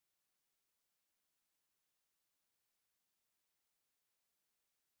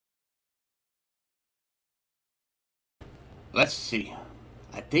Let's see.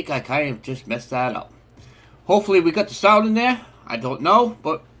 I think I kind of just messed that up. Hopefully we got the sound in there. I don't know,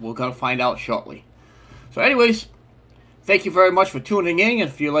 but we're going to find out shortly. So anyways, thank you very much for tuning in.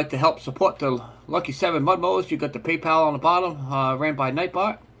 If you'd like to help support the Lucky 7 Mud Mowers, you got the PayPal on the bottom, ran by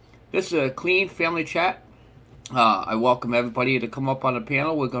Nightbot. This is a clean family chat. I welcome everybody to come up on the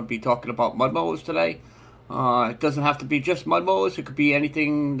panel. We're going to be talking about mud mowers today. It doesn't have to be just mud mowers. It could be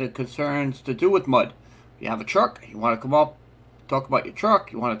anything that concerns to do with mud. You have a truck, you want to come up, talk about your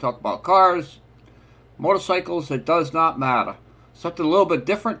truck, you want to talk about cars, motorcycles, it does not matter. Something a little bit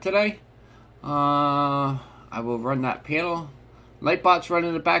different today. I will run that panel. Lightbot's running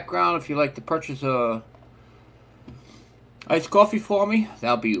in the background. If you'd like to purchase a iced coffee for me,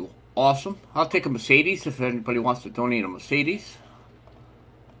 that'll be awesome. I'll take a Mercedes if anybody wants to donate a Mercedes.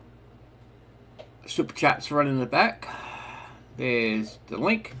 Super Chat's running in the back. There's the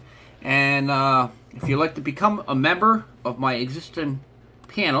link. And if you'd like to become a member of my existing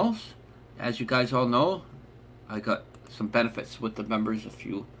panels, as you guys all know, I got some benefits with the members if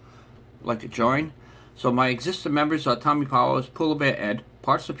you like to join. So my existing members are Tommy Powers, Polar Bear Ed,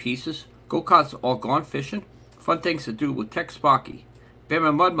 Parts of Pieces, Go-Karts All Gone Fishing, Fun Things to Do with Tech Sparky,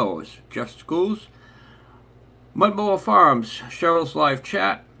 Bama Mud Mowers, Jeff Schools, Mud Mower Farms, Cheryl's Live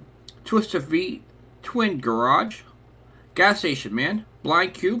Chat, Twister V, Twin Garage, Gas Station Man,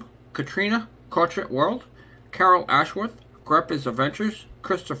 Blind Cube, Katrina, Portrait World, Carol Ashworth, Greppa's Adventures,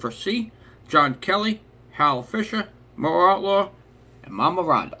 Christopher C., John Kelly, Hal Fisher, Mo Outlaw, and Mama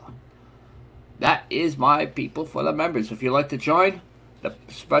Rhonda. That is my people for the members. If you'd like to join, the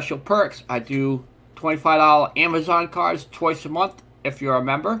special perks, I do $25 Amazon cards twice a month if you're a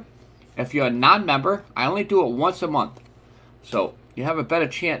member. If you're a non-member, I only do it once a month. So you have a better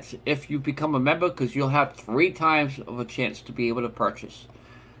chance if you become a member because you'll have 3 times of a chance to be able to purchase.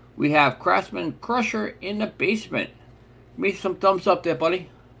 We have Craftsman Crusher in the basement. Give me some thumbs up there, buddy.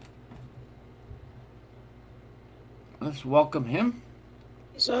 Let's welcome him.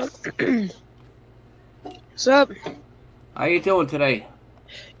 What's up? What's up? How you doing today?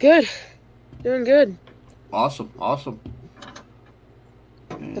 Good. Doing good. Awesome, awesome.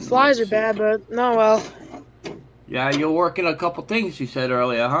 And The flies are bad, but no, well. Yeah, you're working a couple things you said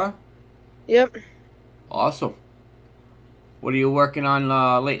earlier, huh? Yep. Awesome. What are you working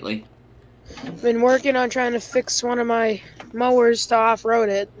on lately? Been working on trying to fix one of my mowers to off-road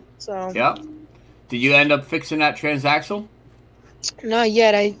it, so. Yep. Did you end up fixing that transaxle? Not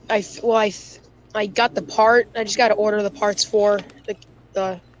yet. I got the part. I just got to order the parts for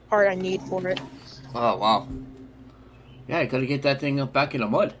the part I need for it. Oh, wow. Yeah, you got to get that thing back in the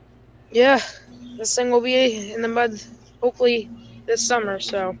mud. Yeah. This thing will be in the mud hopefully this summer,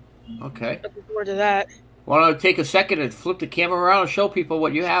 so. Okay. Looking forward to that. Want to take a second and flip the camera around and show people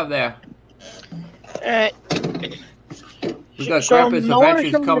what you have there? Alright. We got Grandpa's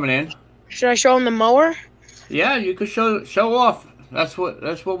Adventures coming in. Should I show them the mower? Yeah, you could show off. That's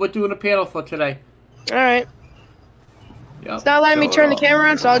what we're doing the panel for today. All right. Yep. It's not letting me turn the camera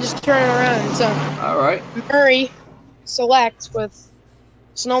on, so I'll just turn it around. So. All right. Murray Select with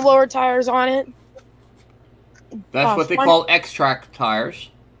snowblower tires on it. That's what they call X-Track tires.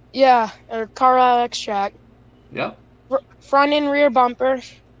 Yeah, or Cara X-Track. Yep. Front and rear bumper,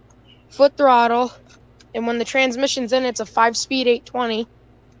 foot throttle, and when the transmission's in, it's a 5-speed 820.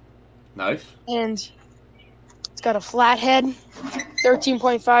 Nice. And it's got a flathead,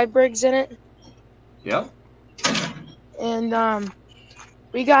 13.5 Briggs in it. Yep. And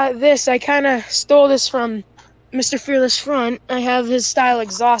we got this. I kind of stole this from Mr. Fearless Front. I have his style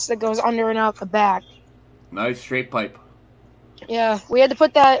exhaust that goes under and out the back. Nice straight pipe. Yeah, we had to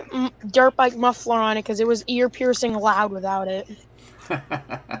put that dirt bike muffler on it because it was ear-piercing loud without it.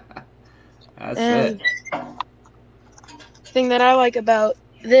 That's it. The thing that I like about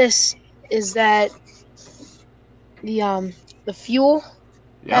this is that the fuel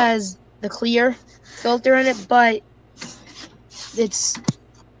has the clear filter in it, but it's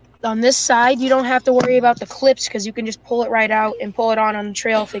on this side. You don't have to worry about the clips because you can just pull it right out and pull it on the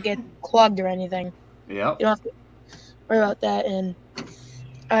trail if it gets clogged or anything. Yep. You don't have to worry about that. And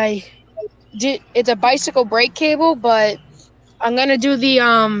it's a bicycle brake cable, but I'm gonna do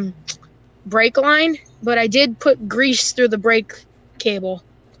the brake line. But I did put grease through the brake cable,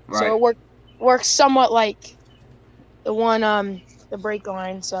 right. So it works somewhat like the one the brake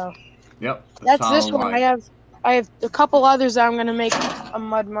line. So yep, that's this one. Line. I have a couple others that I'm gonna make a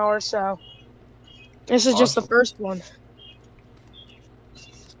mud mower. So this is just the first one.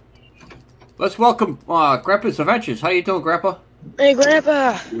 Let's welcome Grandpa's Adventures. How you doing, Grandpa? Hey,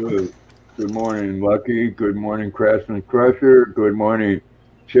 Grandpa. Good. Good morning, Lucky. Good morning, Craftsman Crusher. Good morning,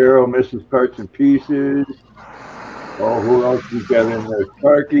 Cheryl, Mrs. Parts and Pieces. Oh, who else we got in there?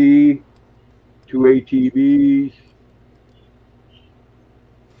 Sparky, 2 ATVs.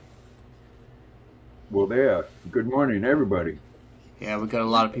 Well, there. Good morning, everybody. Yeah, we got a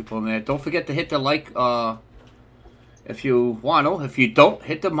lot of people in there. Don't forget to hit the like if you want to. If you don't,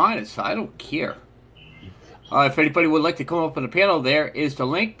 hit the minus. I don't care. If anybody would like to come up on the panel, there is the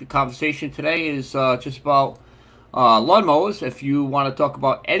link. The conversation today is just about lawnmowers. If you want to talk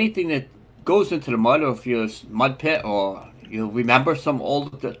about anything that goes into the mud, or if you're a mud pit, or you remember some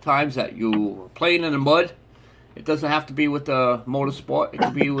old times that you were playing in the mud, it doesn't have to be with the motorsport. It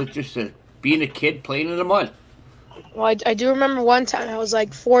could be with just being a kid playing in the mud. Well, I do remember one time I was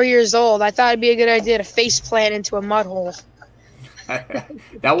like 4 years old. I thought it'd be a good idea to face plant into a mud hole.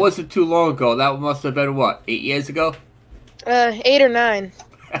 That wasn't too long ago. That must have been, what, 8 years ago? 8 or 9.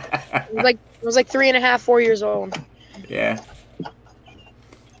 I was like 3.5, 4 years old. Yeah.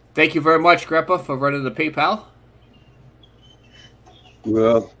 Thank you very much, Grandpa, for running the PayPal.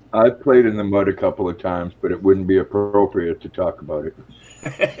 Well, I've played in the mud a couple of times, but it wouldn't be appropriate to talk about it.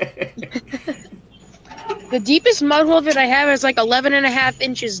 The deepest mud hole that I have is like 11.5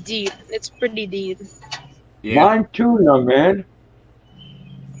 inches deep. It's pretty deep. Yeah. Mine too, young man.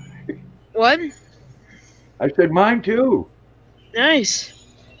 What? I said mine too.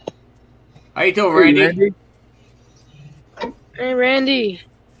 Nice. How you doing, Hey, Randy? Randy? Hey, Randy.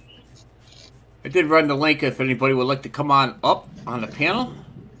 I did run the link if anybody would like to come on up on the panel.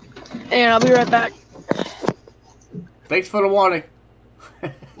 Hey, I'll be right back. Thanks for the warning.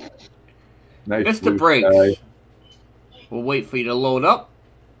 Nice Mr. blue Briggs. sky. We'll wait for you to load up.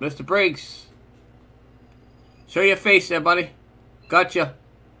 Mr. Briggs. Show your face there, buddy. Gotcha.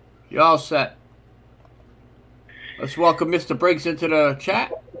 You're all set. Let's welcome Mr. Briggs into the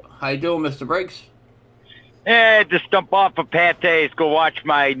chat. How you doing, Mr. Briggs? Yeah, just dump off of Pate's, go watch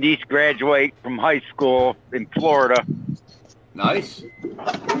my niece graduate from high school in Florida. Nice.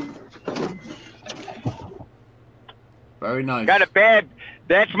 Very nice. Got a bad.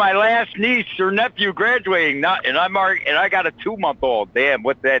 That's my last niece or nephew graduating, and I got a 2-month-old. Damn,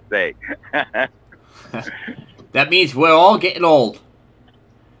 what's that say? That means we're all getting old.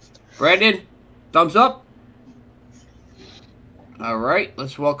 Brandon, thumbs up. All right,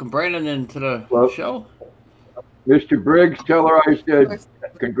 let's welcome Brandon into the show. Mr. Briggs, tell her I said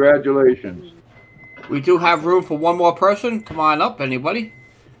congratulations. We do have room for one more person. Come on up, anybody.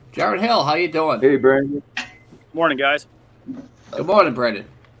 Jared Hill, how you doing? Hey, Brandon. Morning, guys. Good morning, Brandon.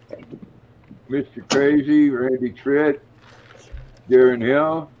 Mr. Crazy, Randy Tritt, Darren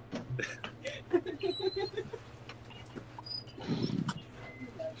Hill.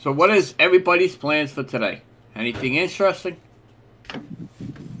 So what is everybody's plans for today? Anything interesting? I'm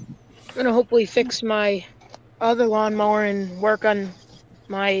gonna hopefully fix my other lawnmower and work on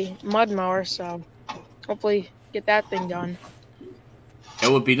my mud mower, so hopefully get that thing done.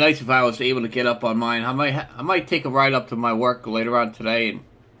 It would be nice if I was able to get up on mine. I might take a ride up to my work later on today and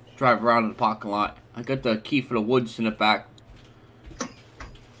drive around in the parking lot. I got the key for the woods in the back.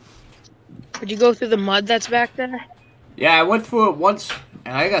 Would you go through the mud that's back there? Yeah, I went through it once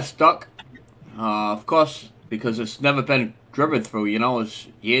and I got stuck. Of course, because it's never been driven through, you know, it's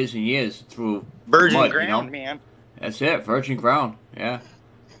years and years through Virgin mud, ground, you know? man. That's it, virgin ground, yeah.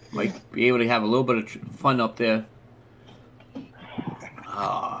 Might be able to have a little bit of fun up there.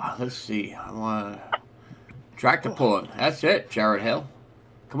 Let's see. I want tractor pulling. That's it, Jared Hill.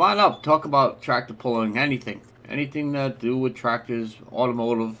 Come on up. Talk about tractor pulling. Anything. Anything to do with tractors,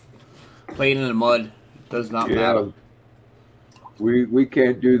 automotive, playing in the mud. Does not matter. We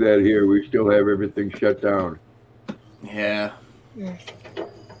can't do that here. We still have everything shut down. Yeah.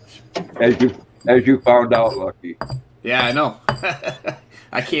 As you found out, Lucky. Yeah, I know.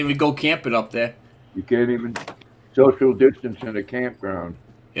 I can't even go camping up there. You can't even social distance in a campground.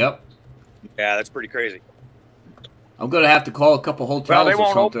 Yep. Yeah, that's pretty crazy. I'm gonna have to call a couple hotels. Well, they or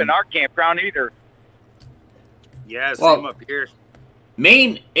won't something. open our campground either. Yeah, Well, same up here.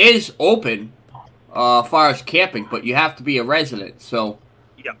 Maine is open as far as camping, but you have to be a resident. So,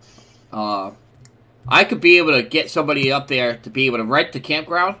 Yep. I could be able to get somebody up there to be able to rent the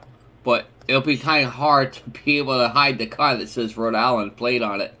campground, but it'll be kind of hard to be able to hide the car that says Rhode Island plate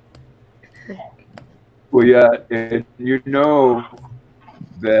on it. Well, yeah, and you know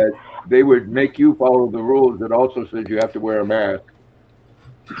that they would make you follow the rules that also says you have to wear a mask.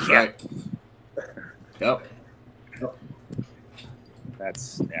 Right. Yep.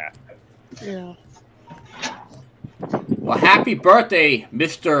 That's, yeah. Yeah. Well, happy birthday,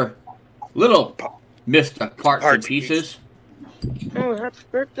 Mr. Little Mr. Parts and Pieces. Oh, happy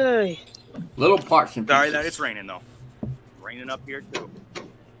birthday. Little Parts and Pieces. Sorry that it's raining, though. Raining up here, too.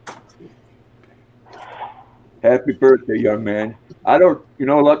 Happy birthday, young man. I don't,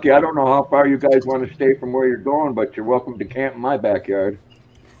 Lucky, I don't know how far you guys want to stay from where you're going, but you're welcome to camp in my backyard.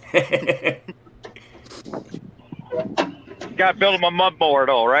 Got to build him a mud mower,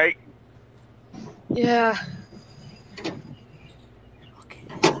 though, right? Yeah.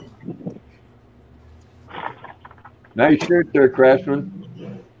 Nice shirt there,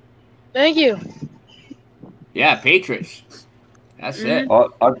 Craftsman. Thank you. Yeah, Patriots. That's it.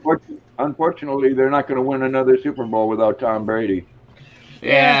 Unfortunately, they're not going to win another Super Bowl without Tom Brady.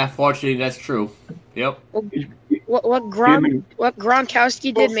 Yeah, fortunately, that's true. Yep. What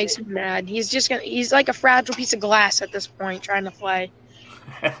Gronkowski did makes me mad. He's like a fragile piece of glass at this point, trying to play.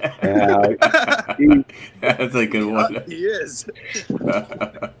 Yeah, That's a good one. He is.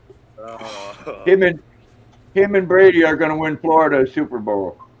 him and Brady are going to win Florida a Super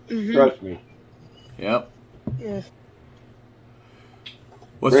Bowl. Mm-hmm. Trust me. Yep. Yeah.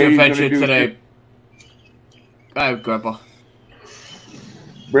 What's Brady's your adventure gonna today? Go ahead, Grandpa.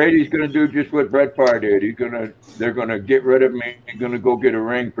 Brady's going to do just what Brett Favre did. They're going to get rid of him and going to go get a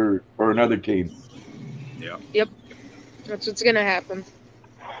ring for another team. Yeah. Yep. That's what's gonna happen.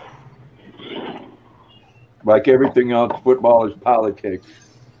 Like everything else, football is politics.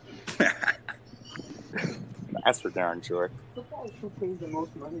 That's for darn sure.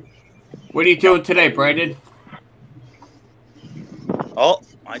 What are you doing today, Brandon? Oh,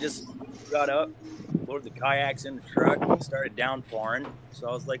 I just got up, loaded the kayaks in the truck, and started downpouring. So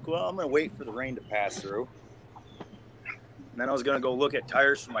I was like, well, I'm going to wait for the rain to pass through. And then I was going to go look at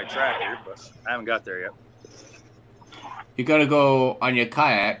tires for my tractor, but I haven't got there yet. You gotta go on your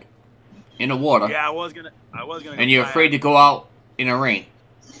kayak in the water. Yeah, I was gonna. And you're afraid to go out in the rain.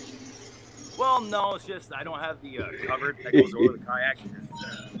 Well, no, it's just I don't have the cover that goes over the kayak,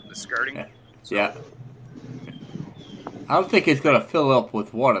 the skirting. So. Yeah. I don't think it's gonna fill up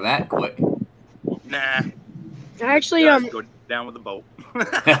with water that quick. Nah. I actually Go down with the boat.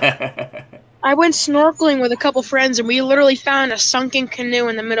 I went snorkeling with a couple friends, and we literally found a sunken canoe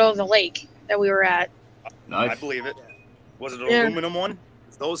in the middle of the lake that we were at. Nice. I believe it. Was it an Yeah. aluminum one?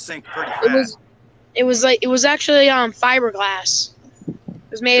 Those sink pretty fast. It was actually fiberglass.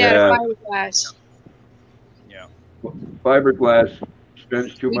 It was made out of fiberglass. Yeah. Fiberglass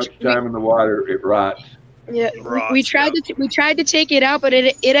spends too much time in the water; it rots. Yeah, we tried to take it out, but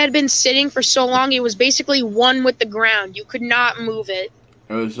it had been sitting for so long. It was basically one with the ground. You could not move it.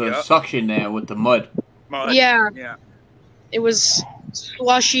 There was a suction there with the mud. Yeah. Yeah. It was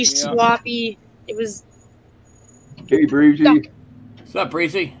slushy, sloppy. It was. Hey, Breezy. Stuck. What's up,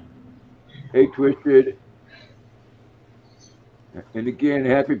 Breezy? Hey, Twisted. And again,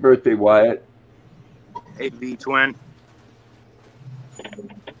 happy birthday, Wyatt. Hey, V-twin.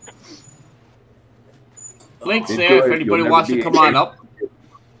 Link's there if anybody wants to come on up.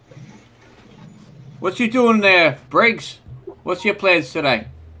 What you doing there, Briggs? What's your plans today?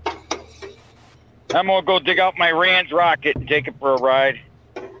 I'm going to go dig out my Rand's rocket and take it for a ride.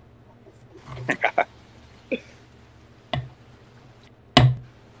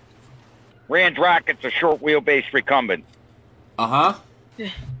 Rand's rocket's a short wheelbase recumbent. Uh-huh.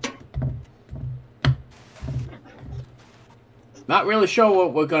 Not really sure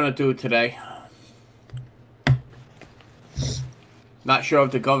what we're going to do today. Not sure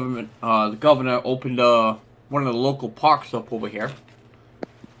if the governor opened one of the local parks up over here.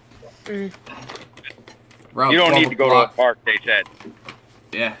 Mm. You don't need to go to a park, they said.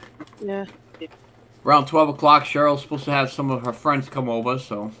 Yeah. Yeah. Around 12 o'clock, Cheryl's supposed to have some of her friends come over,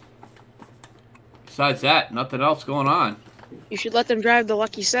 so... Besides that, nothing else going on. You should let them drive the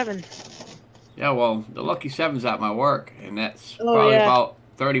Lucky 7. Yeah, well, the Lucky 7's at my work, and that's probably about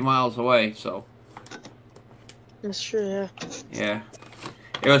 30 miles away, so... That's true, yeah. Yeah.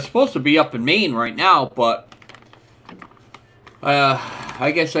 It was supposed to be up in Maine right now, but...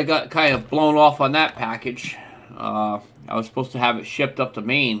 I guess I got kind of blown off on that package. I was supposed to have it shipped up to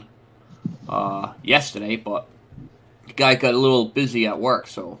Maine yesterday, but the guy got a little busy at work,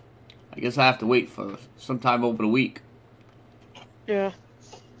 so I guess I have to wait for sometime over the week. Yeah.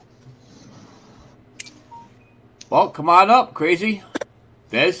 Well, come on up, Crazy.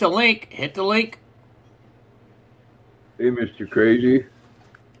 There's the link. Hit the link. Hey, Mr. Crazy.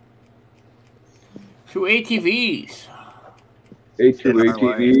 2 ATVs. Hey, 2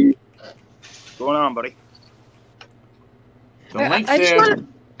 ATVs. What's going on, buddy? The link's there.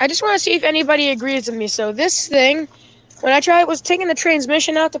 I just want to see if anybody agrees with me. So this thing, when I was taking the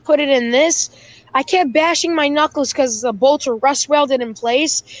transmission out to put it in this, I kept bashing my knuckles because the bolts were rust welded in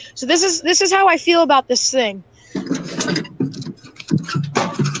place. So this is how I feel about this thing.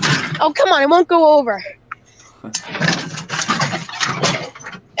 Oh, come on, it won't go over.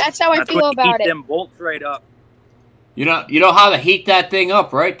 That's how I feel about it. Them bolts right up. You know how to heat that thing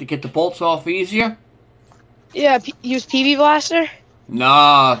up, right? To get the bolts off easier? Yeah, use PV Blaster?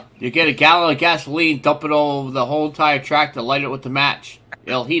 Nah, you get a gallon of gasoline, dump it all over the whole entire tractor, light it with the match.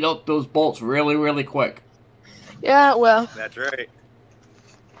 It'll heat up those bolts really, really quick. Yeah, well. That's right.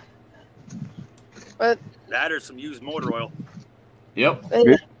 But that or some used motor oil. Yep.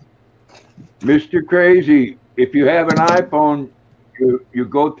 Mr. Crazy, if you have an iPhone, you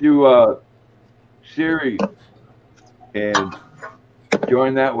go through Siri and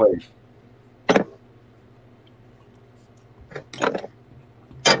join that way.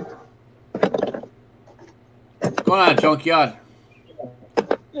 What's going on, Junkyard?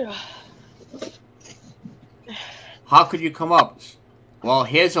 How could you come up? Well,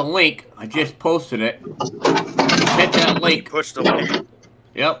 here's a link. I just posted it. Just hit that link. Push the link.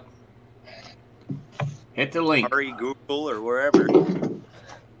 Yep. Hit the link. Hurry, Google or wherever.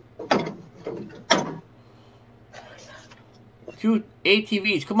 Two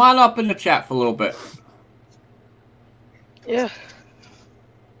ATVs. Come on up in the chat for a little bit. Yeah.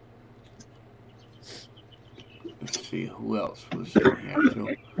 Let's see who else was in here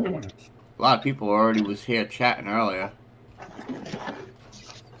too. A lot of people already was here chatting earlier.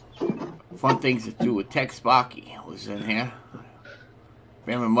 Fun things to do with Tech Sparky was in here.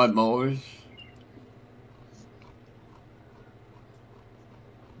 Bama Mud Mowers.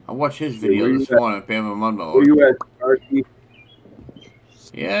 I watched his video this morning, Bama Mud Mower. Where you at, Sparky?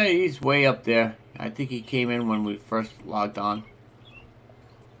 Yeah, he's way up there. I think he came in when we first logged on.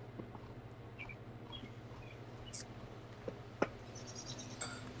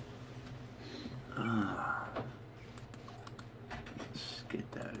 Let's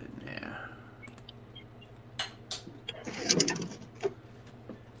get that in there.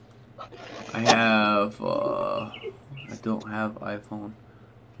 I don't have iPhone.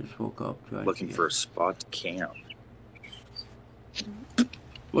 Just woke up. Looking for a spot to camp.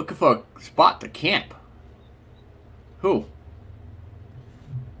 Looking for a spot to camp? Who?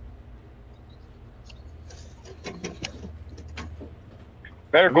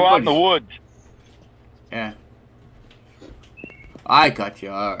 Better go out in the woods. Yeah. I got you.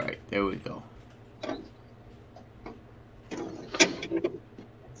 Alright, there we go.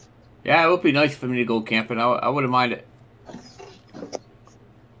 Yeah, it would be nice for me to go camping. I wouldn't mind it.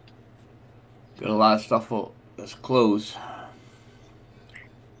 Got a lot of stuff that's closed.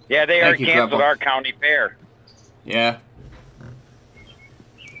 Yeah, they Thank are you, canceled Grandpa. our county fair. Yeah.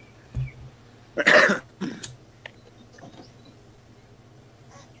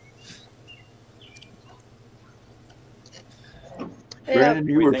 Brandon,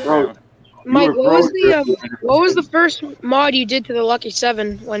 you were frozen. Mike, what was the first mod you did to the Lucky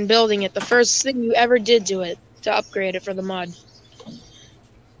 7 when building it? The first thing you ever did to it to upgrade it for the mod?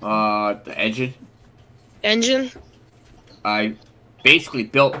 The engine. Engine? I basically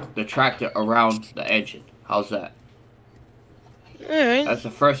built the tractor around the engine. How's that? Alright. That's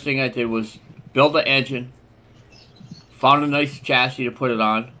the first thing I did was build the engine, found a nice chassis to put it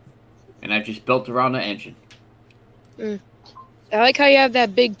on, and I just built around the engine. I like how you have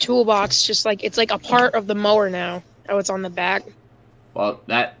that big toolbox, just like it's like a part of the mower now. Oh, it's on the back. Well,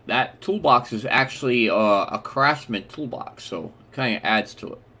 that toolbox is actually a Craftsman toolbox, so it kind of adds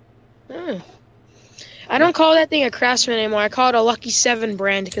to it. I don't call that thing a Craftsman anymore. I call it a Lucky 7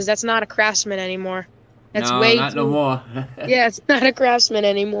 brand because that's not a Craftsman anymore. That's no, way not too... no more. Yeah, it's not a Craftsman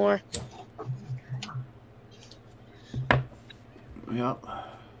anymore. Yep.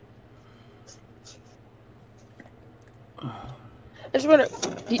 I just want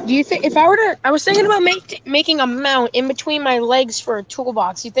to. Do you think if I were to? I was thinking about making a mount in between my legs for a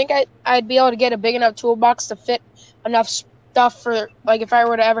toolbox. You think I'd be able to get a big enough toolbox to fit enough stuff for like if I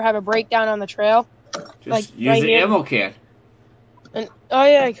were to ever have a breakdown on the trail? Just like use right an here? ammo can. And oh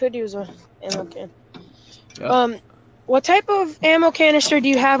yeah, I could use a ammo can. Yep. What type of ammo canister do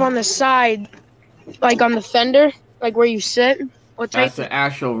you have on the side, like on the fender, like where you sit? What type? That's the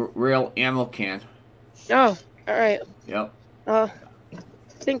actual real ammo can. Oh, all right. Yep. I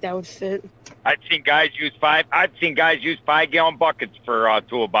think that would fit. I've seen guys use 5-gallon buckets for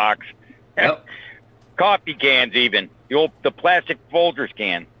toolbox. Yep. Coffee cans, even the plastic Folgers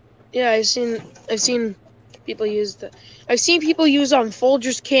can. Yeah, I've seen people use the. I've seen people use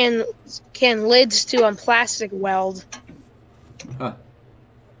Folgers can lids to plastic weld. Huh.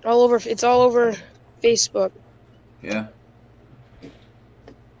 It's all over Facebook. Yeah.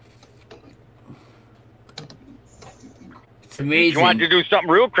 It's amazing. If you want to do something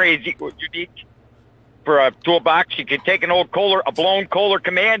real crazy, what you need? for a toolbox. You could take an old a blown Kohler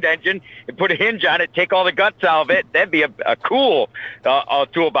command engine and put a hinge on it, take all the guts out of it. That'd be a cool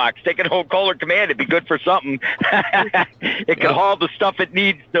toolbox. Take an old Kohler command, it'd be good for something. It could haul the stuff it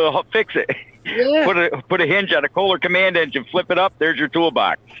needs to fix it. Yeah. Put a hinge on a Kohler command engine, flip it up. There's your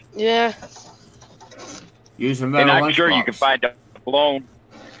toolbox. Yeah. Use a metal And I'm lunchbox. sure you can find a blown.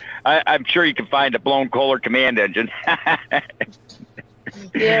 I'm sure you can find a blown Kohler command engine.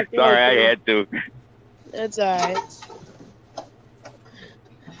 Yeah. Sorry, I had to. That's all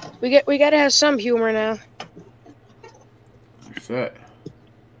right. We gotta have some humor now. That's it.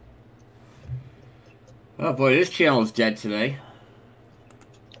 Oh boy, this channel is dead today.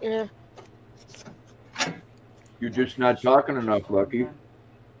 Yeah. You're just not talking enough, Lucky.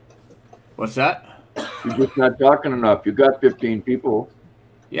 What's that? You're just not talking enough. You got 15 people.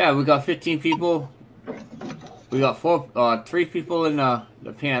 Yeah, we got 15 people. We got 3 people in the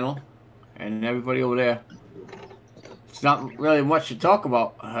panel, and everybody over there. It's not really much to talk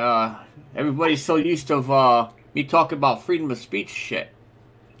about. Everybody's so used to me talking about freedom of speech shit.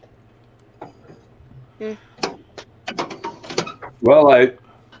 Well,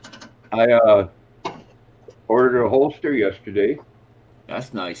 I ordered a holster yesterday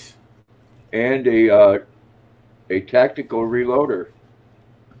That's nice. and a tactical reloader.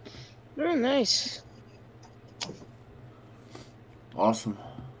 Oh, nice. Awesome.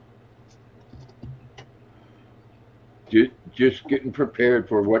 Just getting prepared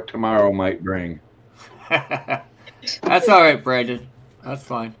for what tomorrow might bring. That's all right, Brandon. That's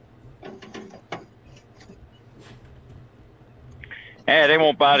fine. Hey, they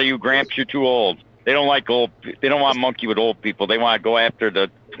won't bother you, Gramps. You're too old. They don't like old. They don't want to monkey with old people. They want to go after the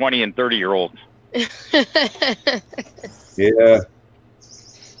 20 and 30-year-olds. Yeah.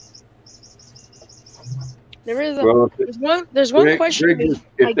 There is Well, there's one Greg, question.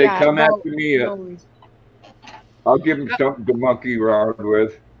 if they come about after me, drones. I'll give them something to monkey around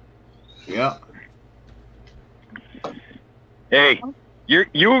with. Yeah. Hey, you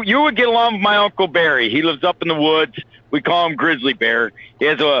would get along with my Uncle Barry. He lives up in the woods. We call him Grizzly Bear. He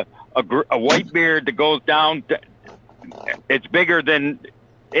has a white beard that goes down. It's bigger than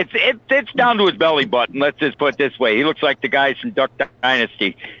it's down to his belly button. Let's just put it this way. He looks like the guys from Duck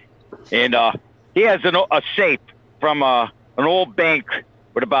Dynasty, and he has a safe from an old bank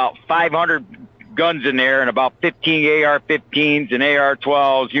with about 500 guns in there and about 15 AR-15s and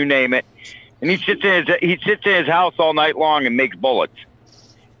AR-12s, you name it. And he sits in his house all night long and makes bullets.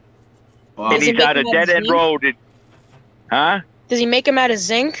 Wow. And he's on a dead end road. Huh? Does he make them out of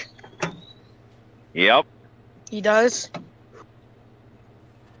zinc? Yep. He does.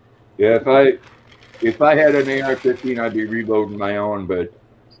 Yeah, if I had an AR-15, I'd be reloading my own, but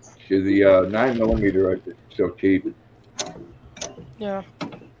to the 9mm, it's so cheap. Yeah.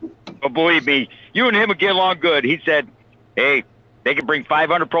 But believe me, you and him would get along good. He said, hey, they can bring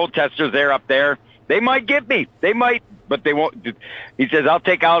 500 protesters up there. They might get me. They might, but they won't. He says, I'll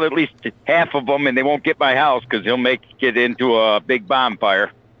take out at least half of them, and they won't get my house because he'll make it into a big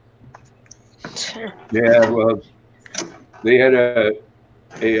bonfire. Yeah, well, they had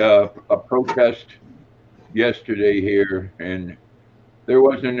a protest yesterday here, and there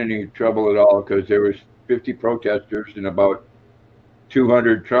wasn't any trouble at all because there was 50 protesters and about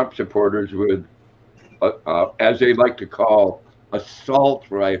 200 Trump supporters with, as they like to call, assault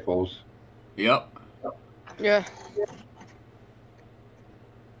rifles. Yep. Yeah.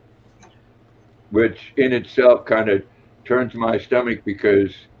 Which in itself kind of turns my stomach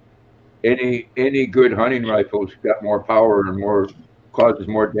because any good hunting rifle's got more power and causes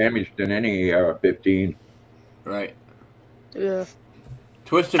more damage than any AR-15. Right. Yeah.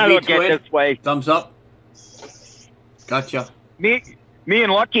 Twisted I V look at Twin. it this way. Thumbs up. Gotcha. Me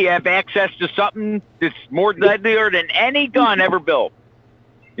and Lucky have access to something that's more deadlier than any gun ever built.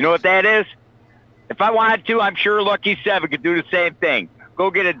 You know what that is? If I wanted to, I'm sure Lucky 7 could do the same thing.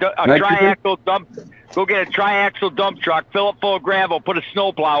 Go get a triaxle dump. Go get a triaxle dump truck, fill it full of gravel, put a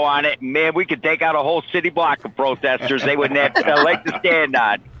snowplow on it, and man, we could take out a whole city block of protesters. They wouldn't have a leg to stand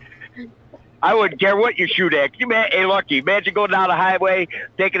on. I wouldn't care what you shoot at. Hey, Lucky, imagine going down the highway,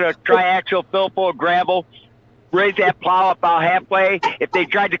 taking a triaxle, fill full of gravel, raise that plow about halfway. If they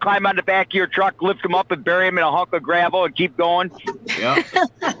tried to climb on the back of your truck, lift them up and bury them in a hunk of gravel and keep going. Yeah.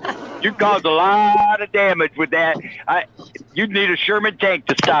 You'd cause a lot of damage with that. You'd need a Sherman tank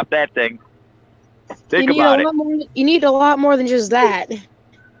to stop that thing. Think about it. You need a lot more than just that.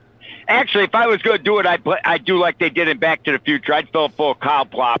 Actually, if I was going to do it, I'd do like they did in Back to the Future. I'd fill it full of cow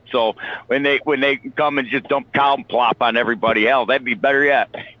plop. So when they come and just dump cow plop on everybody, hell, that'd be better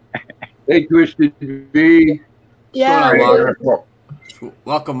yet. Hey, Twisted V. Yeah. What's going on, Mark?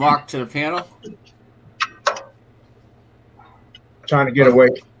 Welcome, Mark, to the panel. trying to get away.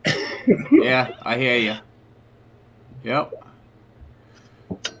 Yeah, I hear you. Yep.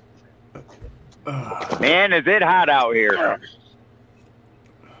 Man, is it hot out here?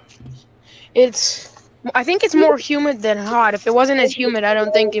 I think it's more humid than hot. If it wasn't as humid, I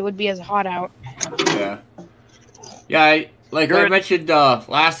don't think it would be as hot out. Yeah. Yeah, I mentioned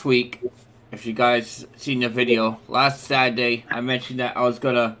last week, if you guys seen the video, last Saturday, I mentioned that I was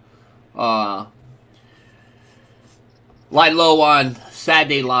going to lie low on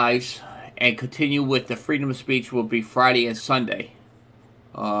Saturday lives and continue with the freedom of speech will be Friday and Sunday.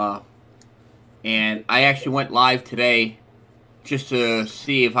 And I actually went live today just to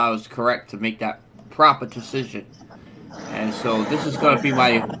see if I was correct to make that proper decision. And so this is going to be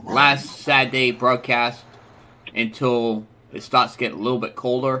my last Saturday broadcast until it starts getting a little bit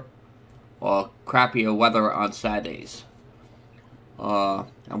colder or crappier weather on Saturdays.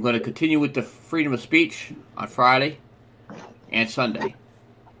 I'm going to continue with the freedom of speech on Friday and Sunday,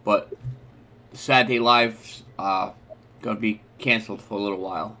 but the Saturday lives are going to be canceled for a little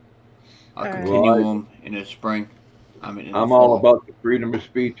while. I'll continue them in the spring. I'm all about the freedom of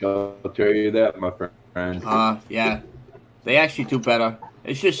speech. I'll tell you that, my friend. Yeah, they actually do better.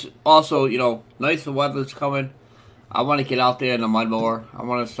 It's just also, nicer weather's coming. I want to get out there in the mud mower. I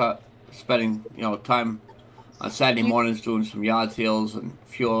want to start spending, time on Saturday mornings doing some yard sales and a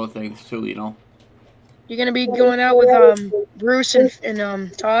few other things too, You're gonna be going out with Bruce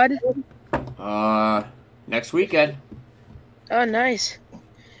and Todd? Next weekend. Oh, nice.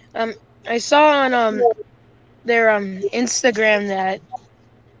 I saw on their Instagram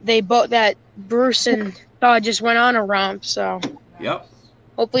that Bruce and Todd just went on a romp, so yep.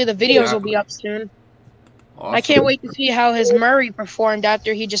 Hopefully the videos will be up soon. Awesome. I can't wait to see how his Murray performed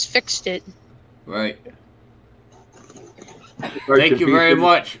after he just fixed it. Right. Thank you very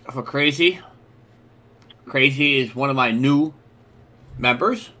much for Crazy. Crazy is one of my new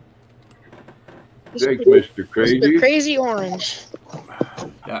members. Thanks, Mr. Crazy. Mr. Crazy Orange.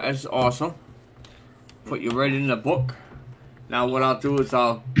 That is awesome. Put you right in the book. Now what I'll do is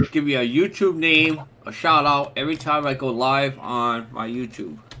I'll give you a YouTube name, a shout out every time I go live on my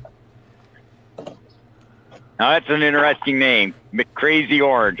YouTube. Now that's an interesting name. Crazy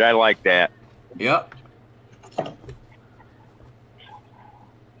Orange. I like that. Yep.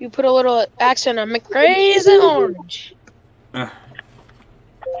 You put a little accent on Crazy Orange.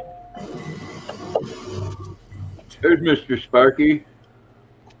 There's Mr. Sparky.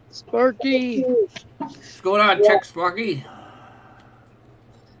 Sparky. What's going on, Tech Sparky?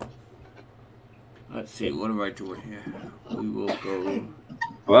 Let's see, what am I doing here? We will go.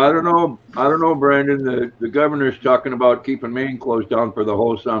 Well, I don't know, Brandon. The governor's talking about keeping Maine closed down for the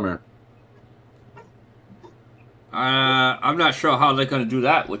whole summer. I'm not sure how they're going to do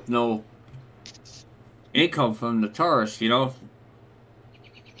that with no income from the tourists, Yeah.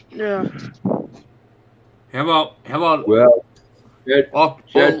 How about well, sad part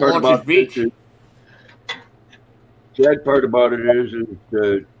about it is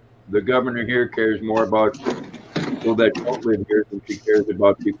the governor here cares more about people that don't live here than she cares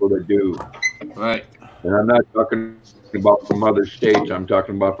about people that do. Right. And I'm not talking about from other states. I'm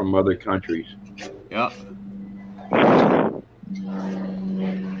talking about from other countries. Yeah.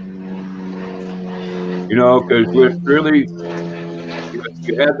 Because really,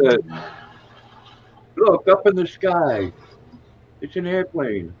 you have the look up in the sky. It's an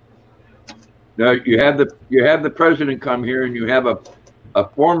airplane. Now you have the president come here, and you have a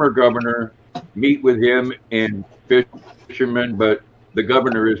former governor meet with him and fishermen, but the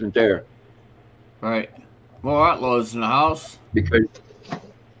governor isn't there. Right. More outlaws in the house. Because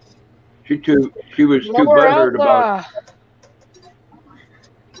she was too butthurt about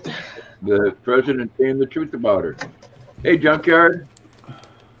the president saying the truth about her. Hey, Junkyard.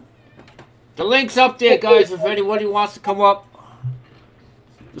 The link's up there, guys, if anybody wants to come up.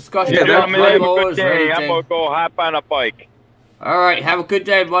 Discussion yeah, about have a good mowers or day. anything. I'm going to go hop on a bike. All right. Have a good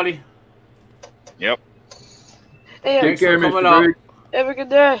day, buddy. Yep. Hey, take care, Mr. Bird. Have a good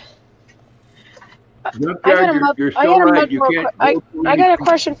day. You're so right. You can't. I got a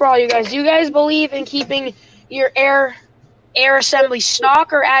question for all you guys. Do you guys believe in keeping your air assembly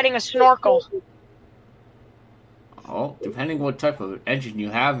stock or adding a snorkel? Oh, depending what type of engine you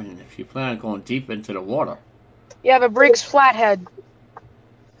have and if you plan on going deep into the water. You have a Briggs flathead.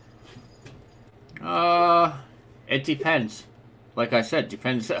 It depends. Like I said,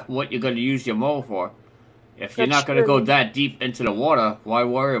 depends what you're going to use your mower for. If you're That's not going to true. go that deep into the water, why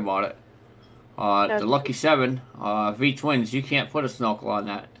worry about it? The Lucky 7, V-twins, you can't put a snorkel on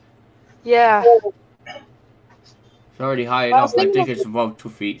that. Yeah. It's already high enough. I think it's above 2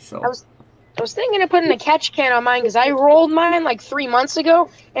 feet. So I was thinking of putting a catch can on mine because I rolled mine like 3 months ago,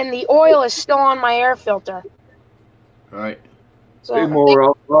 and the oil is still on my air filter. Right. So Hey, I'm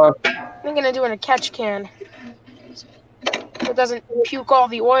more thinking of doing a catch can. It doesn't puke all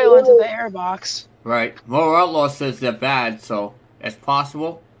the oil into the air box. Right. Mower Outlaw says they're bad, so it's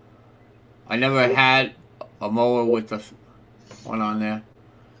possible. I never had a mower with the one on there.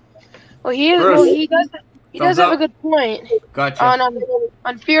 Well, he Bruce, does have a up. good point. Gotcha.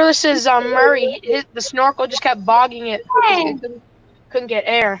 On Fearless's Murray, the snorkel just kept bogging it because it couldn't get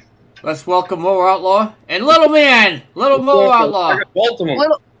air. Let's welcome Mower Outlaw and Little Man. Little Mower Outlaw. I got both of them.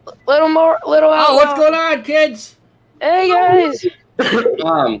 Little Oh, what's going on, kids? Hey guys.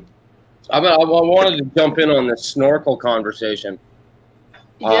 I wanted to jump in on this snorkel conversation.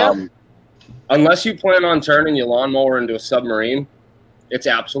 Yeah. Unless you plan on turning your lawnmower into a submarine, it's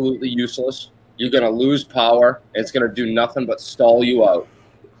absolutely useless. You're going to lose power. It's going to do nothing but stall you out.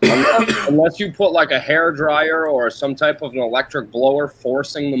 Unless you put like a hair dryer or some type of an electric blower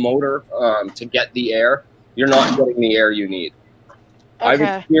forcing the motor to get the air, you're not getting the air you need. Okay. I've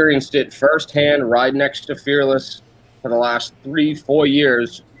experienced it firsthand, ride next to Fearless for the last 3-4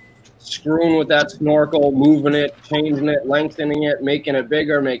 years, screwing with that snorkel, moving it, changing it, lengthening it, making it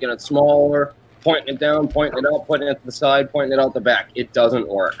bigger, making it smaller, pointing it down, pointing it up, putting it to the side, pointing it out the back. It doesn't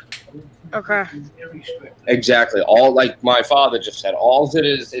work. Okay. Exactly. All like my father just said, all it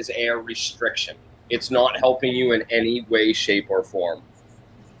is air restriction. It's not helping you in any way, shape, or form.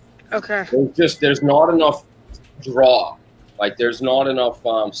 Okay. There's not enough draw. Like there's not enough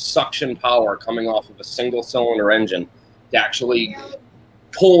suction power coming off of a single cylinder engine to actually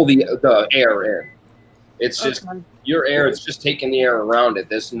pull the air in. It's just your air, it's just taking the air around it.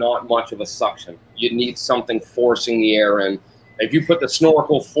 There's not much of a suction. You need something forcing the air in. If you put the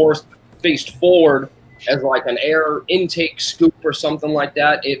snorkel faced forward as like an air intake scoop or something like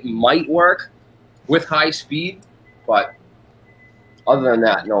that, it might work with high speed, but other than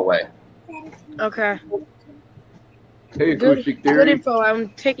that, no way. Okay. Hey, Good, Acoustic good Theory. info. I'm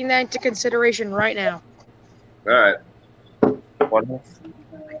taking that into consideration right now. All right. What?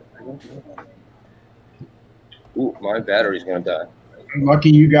 Ooh, my battery's gonna die. I'm lucky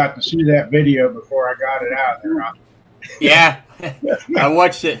you got to see that video before I got it out there. Huh? Yeah, I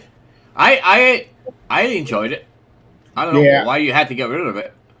watched it. I enjoyed it. I don't know why you had to get rid of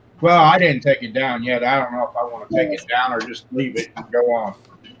it. Well, I didn't take it down yet. I don't know if I want to take it down or just leave it and go on.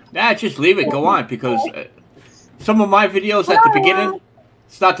 Nah, just leave it. Go on, because some of my videos at the beginning,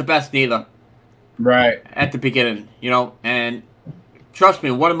 it's not the best neither. Right. At the beginning, you know, and trust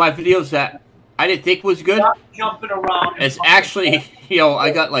me, one of my videos that I didn't think was good, jumping around. it's actually, you know,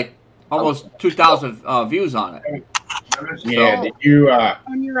 I got like almost 2,000 views on it. Yeah. So, did you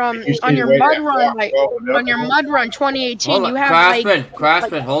on your mud run 2018, you have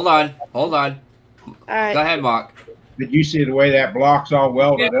Craftsman, hold on. All right. Go ahead, Mark. Did you see the way that block's all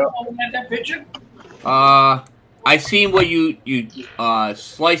welded up? That picture? I seen where you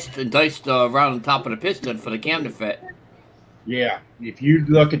sliced and diced around the top of the piston for the cam to fit. Yeah. If you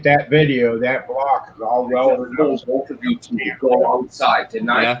look at that video, that block is all welded up. Both of you to go outside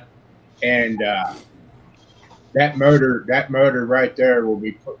tonight. Yeah. And that motor right there will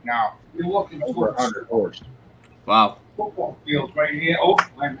be putting out You're walking over 100 horse. Wow. football field right here. Oh,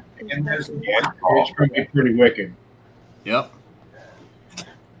 and there's Yeah, it's going to be pretty wicked. Yep.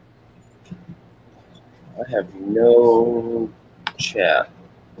 I have no chat.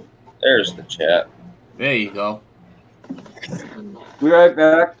 There's the chat. There you go. Be right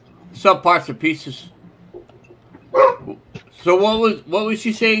back. Some parts and pieces. So what was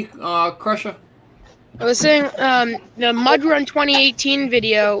she saying, Crusher? I was saying, the Mud Run 2018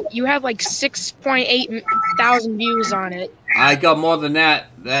 video, you have like 6.8 thousand views on it. I got more than that.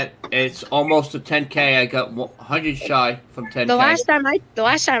 That it's almost a 10K. I got 100 shy from 10K. The last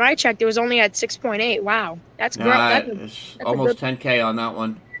time I checked, it was only at 6.8. Wow, that's great. It's almost 10K on that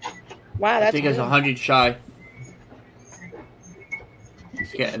one. Wow, that's I think it's 100 shy.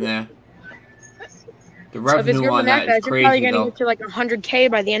 It's getting there. The So if it's revenue on that is you're probably crazy, gonna though. get to like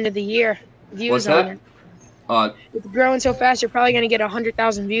 100K by the end of the year. Views What's on that? it. It's It's growing so fast, you're probably gonna get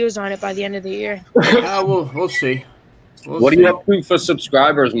 100,000 views on it by the end of the year. we'll see. What are you up to for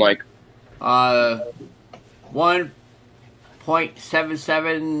subscribers, Mike?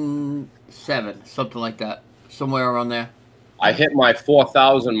 1.777, something like that, somewhere around there. I hit my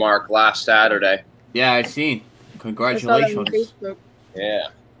 4,000 mark last Saturday. Yeah, I seen. I saw that on Congratulations. Facebook. Yeah.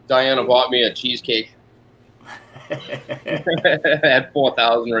 Diana bought me a cheesecake. Had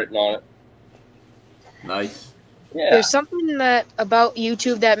 4,000 written on it. Nice. Yeah. There's something that about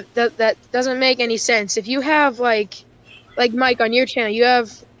YouTube that doesn't make any sense. If you have like Mike on your channel, you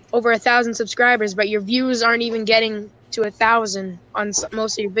have over 1,000 subscribers, but your views aren't even getting to 1,000 on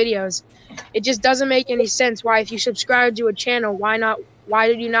most of your videos. It just doesn't make any sense. Why, if you subscribe to a channel, why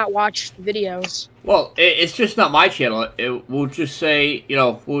did you not watch the videos? Well, it's just not my channel. We'll just say,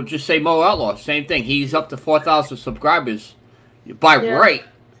 we'll just say Mo Outlaw. Same thing. He's up to 4,000 subscribers. By right,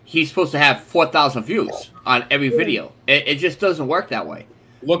 he's supposed to have 4,000 views on every video. It just doesn't work that way.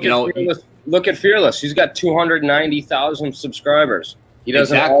 Look at Fearless. He's got 290,000 subscribers. He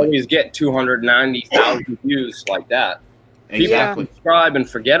doesn't always get 290,000 views like that. People subscribe and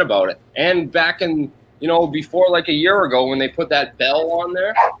forget about it. And back in, before like a year ago when they put that bell on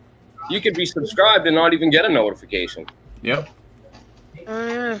there, you could be subscribed and not even get a notification. Yep.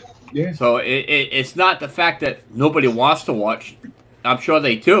 So it's not the fact that nobody wants to watch. I'm sure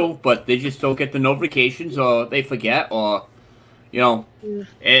they do, but they just don't get the notifications, or they forget, or,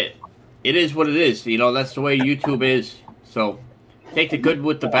 it is what it is. That's the way YouTube is. So take the good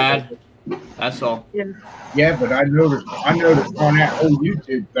with the bad. That's all. Yeah, but I noticed on that whole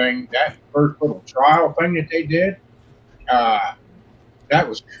YouTube thing, that first little trial thing that they did, that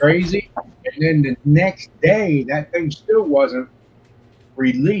was crazy. And then the next day, that thing still wasn't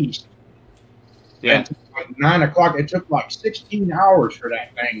released. Yeah. Until like 9 o'clock. It took like 16 hours for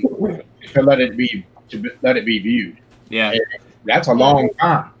that thing to let it be viewed. Yeah. And that's a long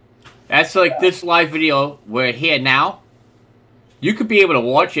time. That's like this live video we're here now. You could be able to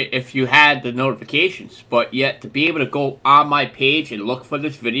watch it if you had the notifications, but yet to be able to go on my page and look for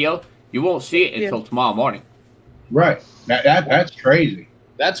this video, you won't see it until tomorrow morning. Right. That's crazy.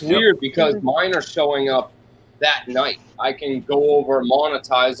 That's weird because mine are showing up that night. I can go over,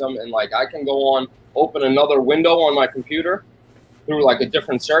 monetize them, and like I can go on, open another window on my computer through like a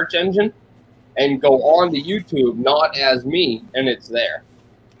different search engine and go on to YouTube, not as me, and it's there.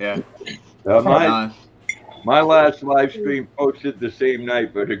 Yeah. My last live stream posted the same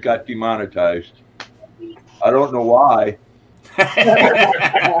night, but it got demonetized. I don't know why.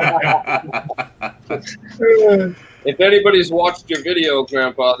 If anybody's watched your video,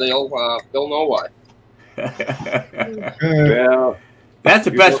 Grandpa, they'll know why. Well, that's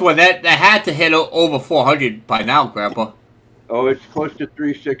the best one. That had to hit over 400 by now, Grandpa. Oh, it's close to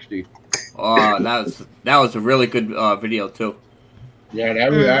 360. Oh, that was a really good video too. Yeah,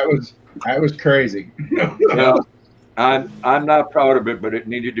 that was crazy. Well, I'm not proud of it, but it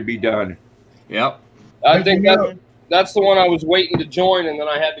needed to be done. Yep. I think that's the one I was waiting to join, and then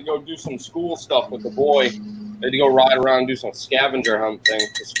I had to go do some school stuff with the boy. I had to go ride around and do some scavenger hunt thing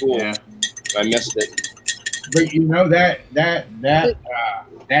to school. Yeah. I missed it. But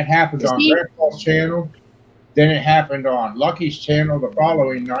that happened on Grandpa's channel. Then it happened on Lucky's channel the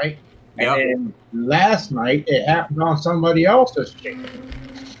following night. And then last night it happened on somebody else's channel.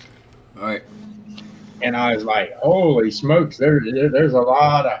 All right. And I was like, holy smokes, there's a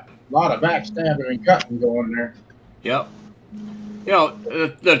lot of backstabbing and cutting going there. Yep.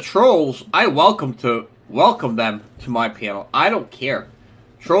 The trolls, I welcome them to my panel. I don't care.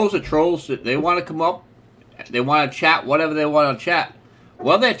 Trolls are trolls. They want to come up. They want to chat whatever they want to chat.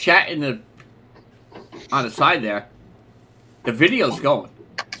 While they're chatting on the side there, the video's going.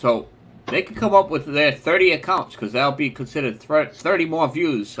 So they can come up with their 30 accounts because that'll be considered 30 more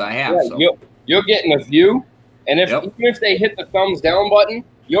views I have. Yeah, so. You're getting a view, and even if they hit the thumbs down button,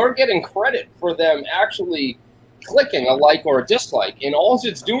 you're getting credit for them actually clicking a like or a dislike, and all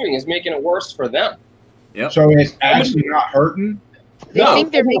it's doing is making it worse for them. Yep. So it's actually not hurting? They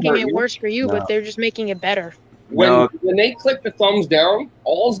think they're making it worse for you, but they're just making it better. When they click the thumbs down,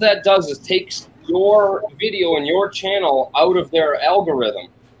 all that does is takes your video and your channel out of their algorithm.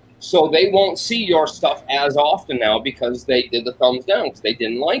 So they won't see your stuff as often now because they did the thumbs down because they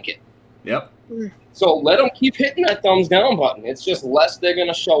didn't like it. Yep. So let them keep hitting that thumbs down button. It's just less they're going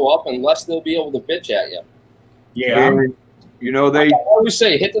to show up and less they'll be able to bitch at you. Yeah. I always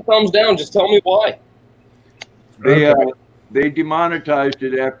say, hit the thumbs down. Just tell me why. They demonetized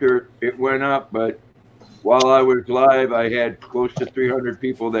it after it went up, but while I was live, I had close to 300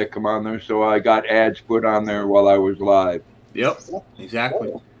 people that come on there, so I got ads put on there while I was live. Yep,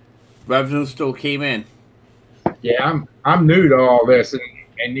 exactly. Revenue still came in. Yeah, I'm new to all this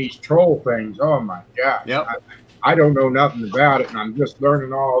and these troll things. Oh my God. Yep. I don't know nothing about it, and I'm just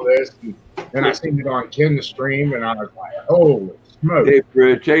learning all this. And then I seen it on Ken's stream, and I was like, holy smoke. Hey, for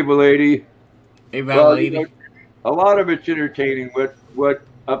a table lady. Hey, lady. A lot of it's entertaining. What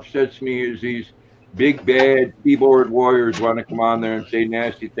upsets me is these big bad keyboard warriors want to come on there and say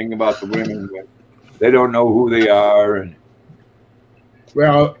nasty thing about the women, but they don't know who they are. And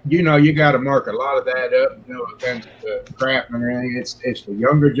well, you got to mark a lot of that up. No offense to crap and everything. It's the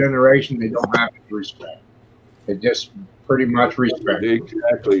younger generation. They don't have any respect. It just pretty much respect.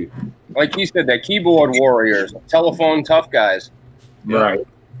 Exactly. Like you said, they're keyboard warriors, telephone tough guys. Right.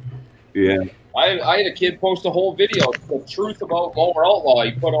 Yeah. I had a kid post a whole video, the truth about Mower Outlaw.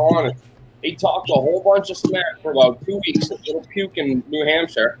 He put on it. He talked a whole bunch of smack for about 2 weeks. A little puke in New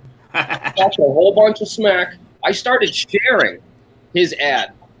Hampshire. Talked a whole bunch of smack. I started sharing his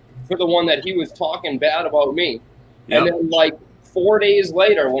ad for the one that he was talking bad about me. Yep. And then, like 4 days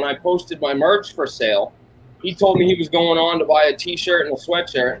later, when I posted my merch for sale, he told me he was going on to buy a T-shirt and a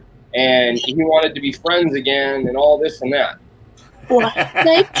sweatshirt, and he wanted to be friends again, and all this and that. What?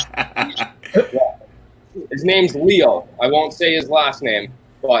 His name's Leo. I won't say his last name,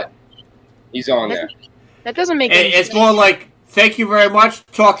 but he's on there. That doesn't make any sense. It's more like, thank you very much.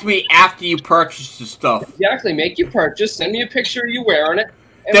 Talk to me after you purchase the stuff. Exactly. Make your purchase. Send me a picture of you wearing it.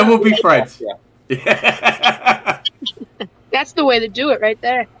 Then we'll be friends. That's the way to do it right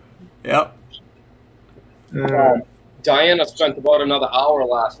there. Yep. Diana spent about another hour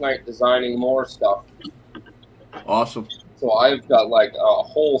last night designing more stuff. Awesome. So I've got like a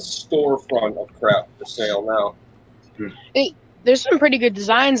whole storefront of crap for sale now. Hey, there's some pretty good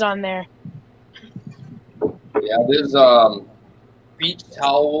designs on there. Yeah, there's beach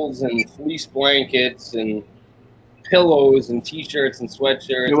towels and fleece blankets and pillows and T-shirts and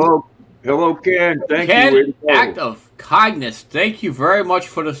sweatshirts. Hello, Ken. Thank Ken, you. act of kindness. Thank you very much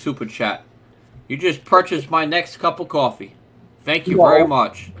for the super chat. You just purchased my next cup of coffee. Thank you very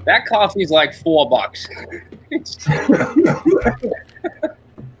much. That coffee's like $4.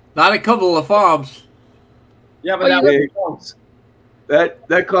 Not a couple of farms. Yeah, but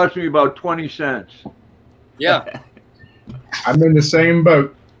that cost me about 20 cents. Yeah. I'm in the same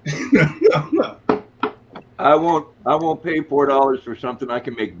boat. I won't pay $4 for something I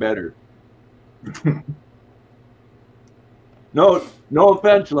can make better. No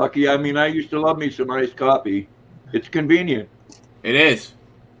offense, Lucky. I mean, I used to love me some iced coffee. It's convenient. It is.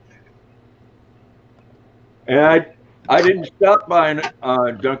 And I didn't stop buying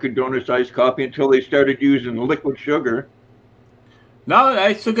Dunkin' Donuts iced coffee until they started using liquid sugar. No,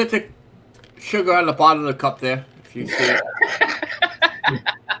 I still get the sugar on the bottom of the cup there, if you see it.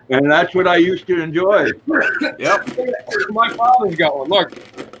 And that's what I used to enjoy. Yep. My father's got one. Look.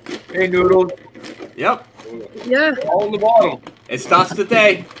 Hey, Noodles. Yep. Yeah. All in the bottom. It starts the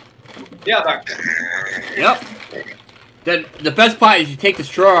day. Yeah. That. Yep. Then the best part is you take the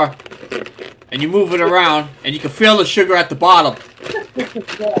straw and you move it around, and you can feel the sugar at the bottom.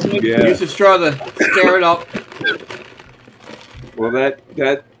 Yeah. Use the straw to stir it up. Well,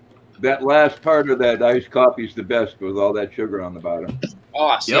 that last part of that iced coffee is the best with all that sugar on the bottom.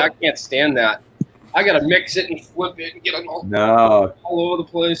 Oh, see, I can't stand that. I gotta mix it and flip it and get it all over the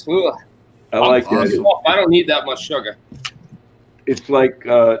place. Ugh. I like that. I don't need that much sugar. It's like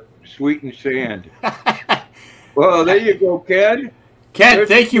sweetened sand. Well, there you go, Ken. Ken,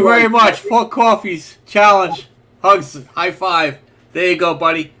 thank you very much. 4 coffees challenge. Hugs. High five. There you go,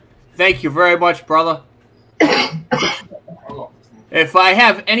 buddy. Thank you very much, brother. If I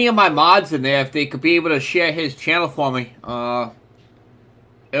have any of my mods in there, if they could be able to share his channel for me,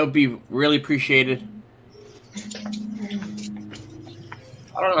 it would be really appreciated.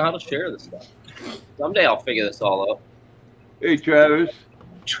 I don't know how to share this stuff. Someday I'll figure this all out. Hey, Travis.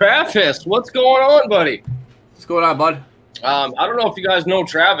 Travis, what's going on, buddy? What's going on, bud? I don't know if you guys know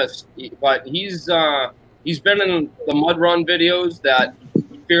Travis, but he's been in the Mud Run videos that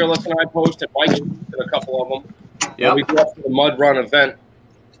Fearless and I posted. Mike did a couple of them. Yeah. We go up to the Mud Run event.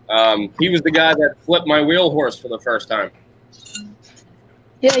 He was the guy that flipped my wheel horse for the first time.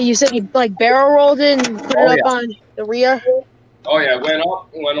 Yeah, you said you like barrel rolled it and put it up on the rear. Oh yeah, went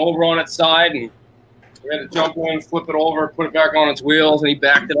over on its side, and we had to jump in, flip it over, put it back on its wheels, and he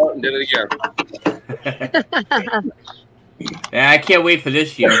backed it up and did it again. Yeah, I can't wait for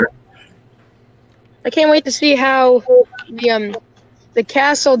this year. I can't wait to see how the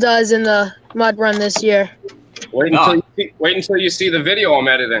castle does in the Mud Run this year. Wait until you see the video I'm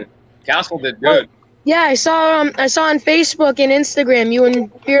editing. Castle did good. Yeah, I saw on Facebook and Instagram you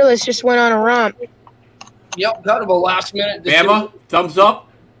and Fearless just went on a romp. Yep, kind of a last minute decision. Bama, thumbs up.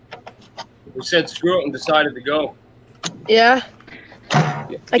 We said screw it and decided to go. Yeah.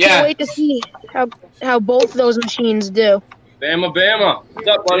 I can't wait to see how both those machines do. Bama. What's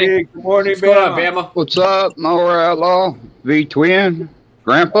up, buddy? Hey, good morning, What's going on, Bama? What's up, Mower Outlaw, V-Twin,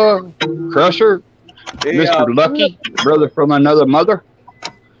 Grandpa, Crusher, Hey, Mr. Lucky, brother from another mother?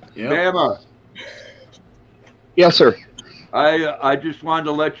 Yep. Bama. Yes, sir. I just wanted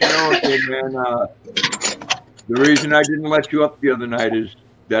to let you know, man, the reason I didn't let you up the other night is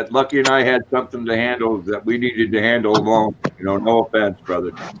that Lucky and I had something to handle that we needed to handle alone. You know, no offense,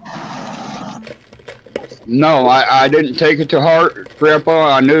 brother. No, I didn't take it to heart,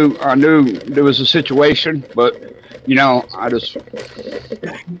 Grandpa. I knew there was a situation, but you know,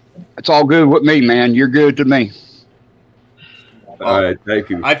 it's all good with me, man. You're good to me. All right, thank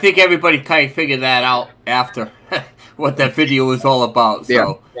you. I think everybody kind of figured that out after what that video was all about.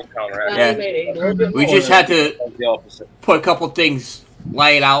 So yeah, we just had to put a couple things,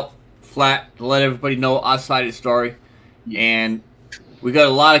 lay it out flat to let everybody know our side of the story, and we got a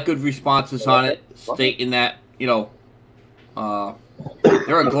lot of good responses on it, stating that, you know,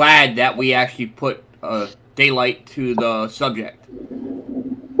 they're glad that we actually put daylight to the subject.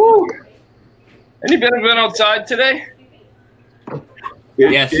 Woo. Anybody been outside today?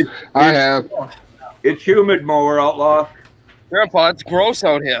 Yes, I have. It's humid, Mower Outlaw. Grandpa, it's gross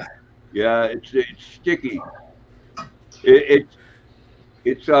out here. Yeah, it's sticky. It's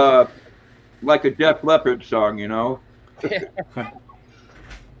like a Def Leppard song, you know.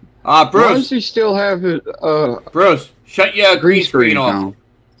 Why Bruce. does he still have it? Bruce, shut your green screen off. now?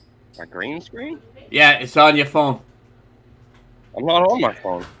 My green screen? Yeah, it's on your phone. I'm not on my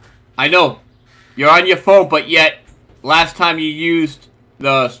phone. I know. You're on your phone, but yet last time you used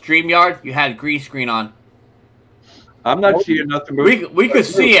the StreamYard, you had green screen on. I'm not seeing nothing. We could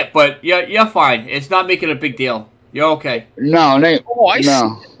see it, but you're fine. It's not making a big deal. You're okay. No, no,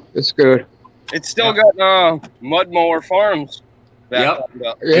 it's good. It's still got Mud Mower Farms. Yep.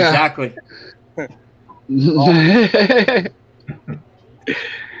 Up. Yeah. Exactly. If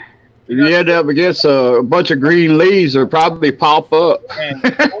you end up against a bunch of green leaves, they'll probably pop up. And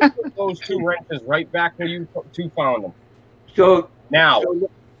put those two wrenches right back where you two found them. So now,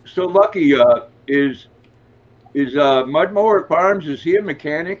 so Lucky is Mud Mower Farms? Is he a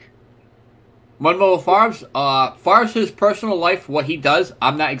mechanic? Mud Mower Farms. Far as his personal life, what he does,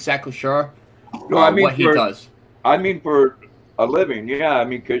 I'm not exactly sure. No, I mean what he does. I mean for a living. Yeah, I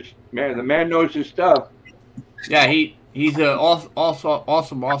mean because man, the man knows his stuff. Yeah, he's a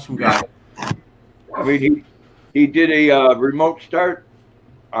awesome guy. I mean he did a remote start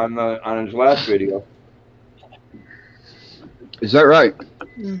on his last video. Is that right?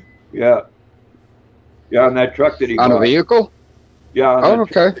 Yeah. Yeah, on that truck that he On a bought. vehicle? Yeah. On Oh,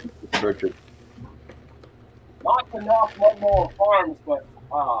 that okay. truck. not to knock Mud Mower Farms, but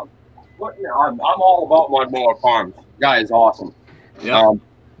I'm all about Mud Mower Farms. Guy is awesome. Yeah.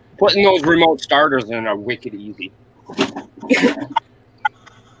 Putting those remote starters in are wicked easy.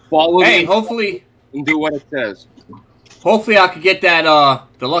 Follow Hey, them hopefully and do what it says. Hopefully I could get that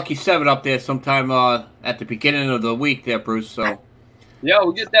the Lucky 7 up there sometime at the beginning of the week there, Bruce. So yeah,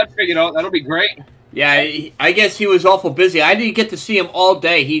 we'll get that figured out. That'll be great. yeah, I guess he was awful busy. I didn't get to see him all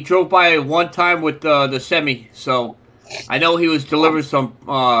day. He drove by one time with the semi, so I know he was delivering some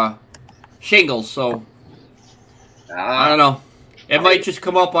shingles. So I don't know. It might just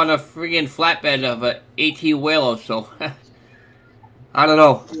come up on a friggin' flatbed of a AT whaler. So I don't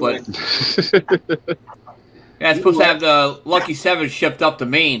know, but. Yeah, it's supposed to have the Lucky 7 shipped up to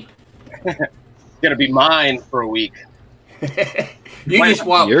Maine. It's gonna be mine for a week. You just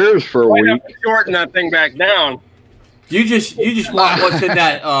want yours for a Might week. have to shorten that thing back down. You just want what's in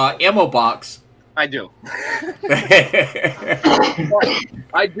that ammo box. I do.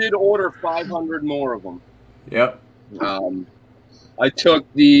 I did order 500 more of them. Yep. I took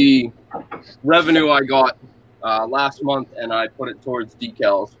the revenue I got last month and I put it towards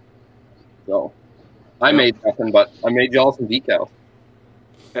decals. So I made nothing, but I made y'all some decals.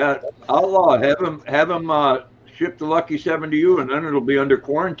 Outlaw, have him ship the Lucky 7 to you, and then it'll be under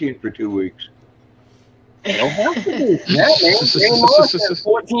quarantine for 2 weeks. You don't have to do that, man. Bring 'em on.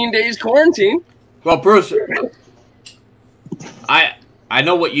 14 days quarantine. Well, Bruce, I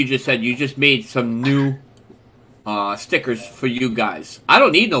know what you just said. You just made some new stickers for you guys. I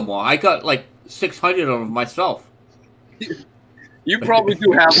don't need no more. I got like 600 of them myself. You probably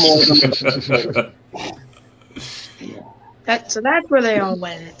do have more than So that's where they all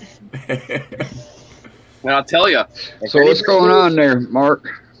went. And I'll tell you. So what's going on there, Mark?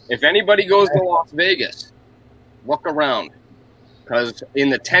 If anybody goes to Las Vegas, look around. Because in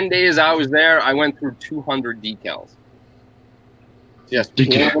the 10 days I was there, I went through 200 decals. Just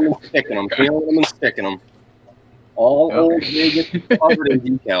peeling them and sticking them, peeling them and sticking them. All old Vegas covered in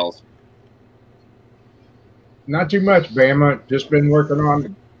decals. Not too much, Bama. Just been working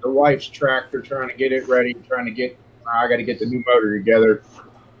on the wife's tractor, trying to get it ready, I got to get the new motor together.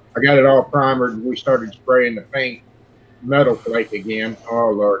 I got it all primered. We started spraying the paint metal flake again. Oh,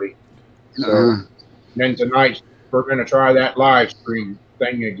 Lordy. So then tonight we're going to try that live stream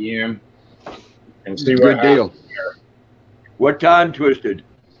thing again and see what Good deal. There. What time, Twisted?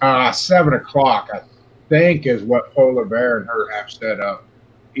 7 o'clock, I think, is what Polar Bear and her have set up.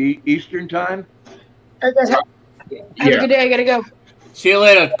 Eastern time? All right, guys, have a good day. I gotta go. See you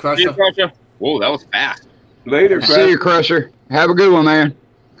later, See you, Crusher. Crusher. Whoa, that was fast. Later, See you, Crusher. Have a good one, man.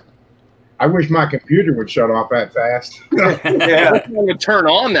 I wish my computer would shut off that fast. Yeah, it's going to turn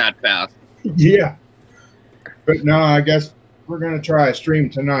on that fast. Yeah. But no, I guess we're going to try a stream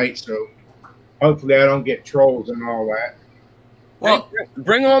tonight, so hopefully I don't get trolls and all that. Well, Hey,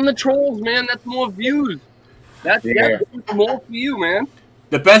 bring on the trolls, man. That's more views. That's more for you, man.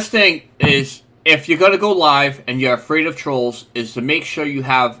 the best thing is if you're gonna go live and you're afraid of trolls, is to make sure you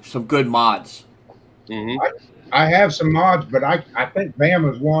have some good mods. Mm-hmm. I have some mods, but I think Bam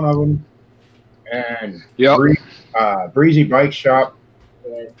is one of them. And Yep. Breezy Bike Shop,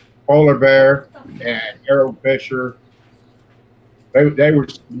 Polar Bear, and Harold Fisher. They were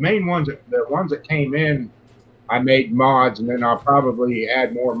the main ones. The ones that came in, I made mods, and then I'll probably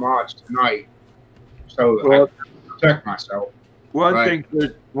add more mods tonight. So I can protect myself.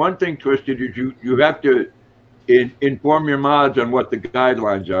 One thing, Twisted, is you have to inform your mods on what the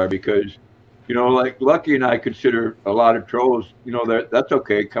guidelines are, because, you know, like Lucky and I consider a lot of trolls, you know, that's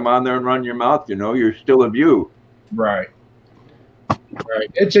okay. Come on there and run your mouth. You know, you're still a view. Right. Right.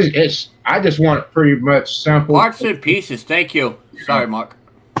 I just want it pretty much simple. Mark's in pieces. Thank you. Sorry, Mark.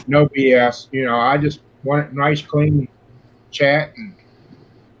 No BS. You know, I just want it nice, clean chat. And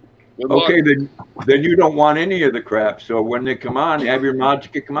Okay, then you don't want any of the crap. So when they come on, you have your mods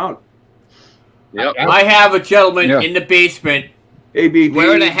kick them out. Yep. I have a gentleman in the basement ABB,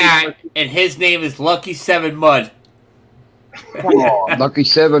 wearing a hat, and his name is Lucky 7 Mud. Lucky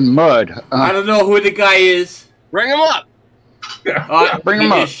 7 Mud. I don't know who the guy is. Bring him up. Bring him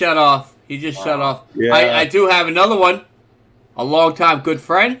He up. just shut off. He just shut off. Yeah. I do have another one. A longtime good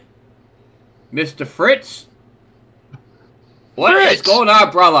friend. Mr. Fritz. What is Fritz. going on,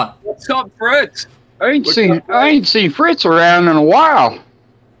 brother? What's up, Fritz? I ain't seen Fritz around in a while.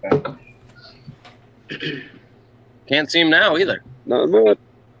 Can't see him now either. Not much.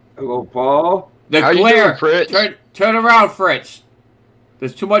 Hello, Paul. The How you glare. doing, Fritz? Turn around, Fritz.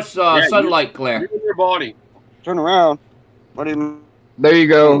 There's too much sunlight glare. Use your body. Turn around. What do you? There you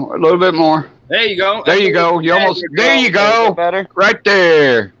go. A little bit more. There you go. There you go. You almost. There you Is that go. better? Right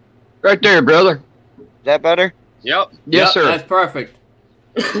there. Right there, brother. Is that better? Yep. Yes, Yep, sir. That's perfect.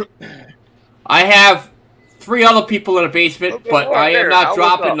 I have 3 other people in the basement, Okay, but right I am there. not I'll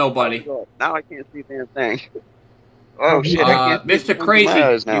dropping look up. nobody. Now I can't see a damn thing. Oh shit! I can't see Mr. Crazy, my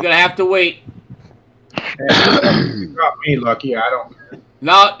eyes now. you're gonna have to wait. drop me, Lucky. I don't.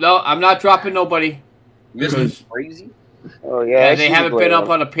 No, I'm not dropping nobody. Mr. Crazy. Oh yeah. I And they see the haven't been glare. up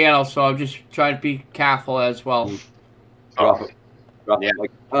on the panel, so I'm just trying to be careful as well. Drop it. Drop Yeah. it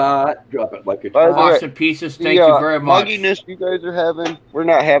like drop it like it's By the way, Parts and pieces, the, thank you very much. mugginess you guys are having, we're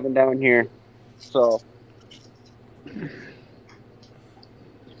not having down here. So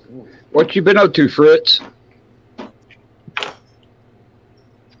What you been up to, Fritz?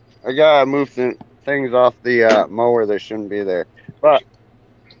 I gotta move things off the mower that shouldn't be there. But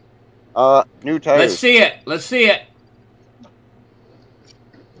new tires. Let's see it. Let's see it.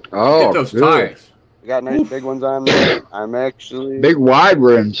 Oh, Get those good. tires. I got nice big ones on there. I'm actually Big wide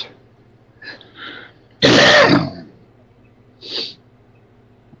rims.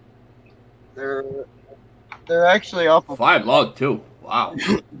 they're actually off of 5 lug too. Wow.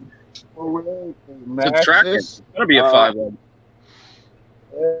 Subtract it. It's gotta be a 5 one.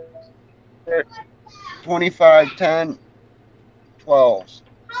 25, 10, 12s.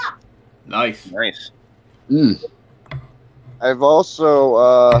 Nice. Nice. Mm. I've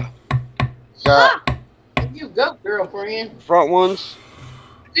also got You go, girlfriend. front ones.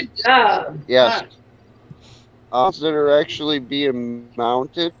 Good job. Yes. That are actually being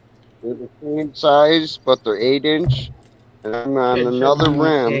mounted. They're the same size, but they're 8-inch. And I'm on another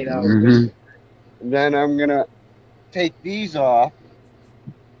rim. Mm-hmm. And then I'm gonna take these off.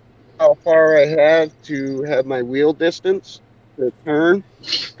 How far I have to have my wheel distance to turn,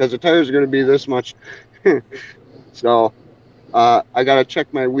 because the tires are gonna be this much. So I gotta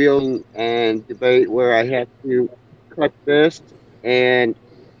check my wheel and debate where I have to cut this and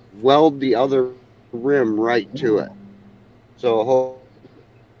weld the other rim right to it. So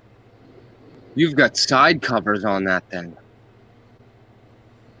You've got side covers on that thing.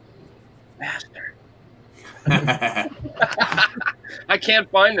 Bastard. I can't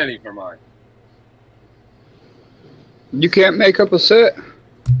find any for mine. You can't make up a set.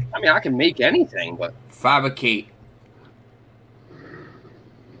 I mean, I can make anything, but Fabricate.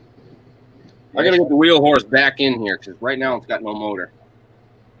 I gotta get the wheel horse back in here because right now it's got no motor.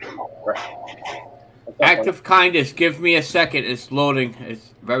 Active kindness. Give me a second. It's loading.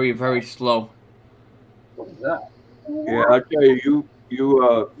 It's very, very slow. What is that? Yeah, I'll tell you,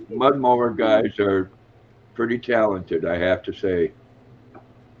 you Mud Mower guys are pretty talented, I have to say.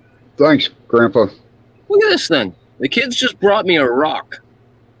 Thanks, Grandpa. Look at this thing. The kids just brought me a rock.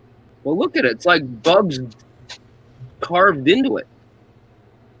 Well, look at it. It's like bugs carved into it.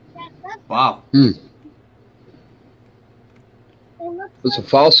 Wow. It's a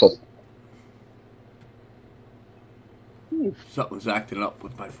fossil. Something's acting up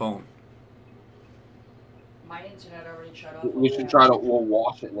with my phone. My internet already shut off. We should try to. We'll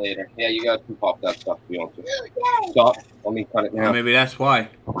wash it later. Yeah, you guys can pop that stuff if you want to. Stop. Let me cut it now. Maybe that's why.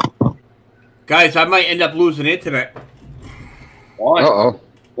 Guys, I might end up losing internet. Why? Uh-oh.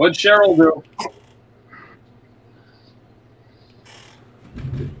 What'd Cheryl do?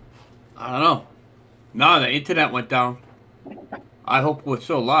 I don't know. No, the internet went down. I hope we're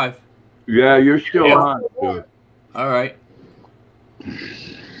still live. Yeah, you're still Yeah. on. So. All right.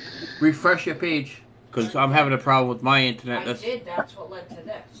 Refresh your page, because I'm having a problem with my internet. I did. That's what led to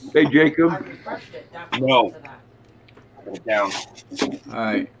this. Hey, Jacob. I refreshed it. That's what No. led to that. Put it down. All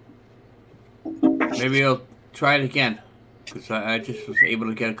right. Maybe I'll try it again, because I just was able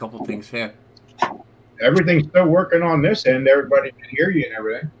to get a couple things here. Everything's still working on this end. Everybody can hear you and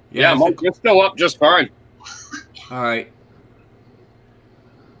everything. Yeah, it's still up just fine. All right.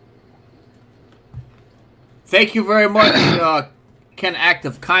 Thank you very much, Ken Act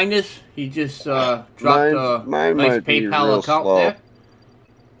of Kindness. He just dropped a mine nice might be PayPal real account slow.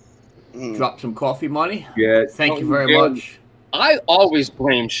 there. Dropped some coffee money. Yeah. Thank you very Good. much. I always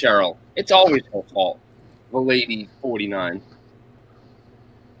blame Cheryl. It's always her fault. The lady 49.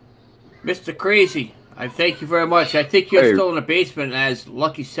 Mr. Crazy, I thank you very much. I think you're Hey. still in the basement as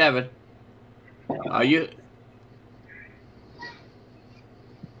Lucky 7. You?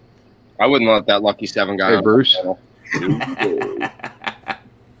 I wouldn't let that lucky 7 guy. Hey, on. Bruce.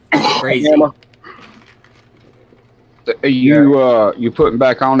 Crazy. You putting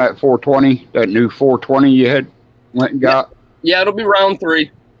back on that 420, that new 420 you had went and got? Yeah, it'll be round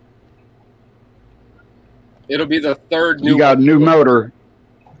 3. It'll be the third new. You got a new motor.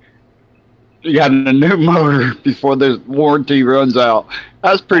 You got a new motor before the warranty runs out.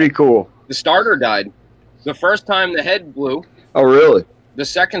 That's pretty cool. The starter died. The first time the head blew. Oh, really? The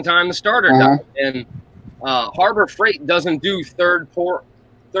second time the starter died. And Harbor Freight doesn't do third-party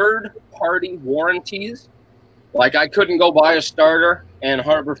warranties. Like, I couldn't go buy a starter and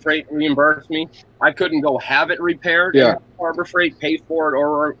Harbor Freight reimburse me. I couldn't go have it repaired and Harbor Freight pay for it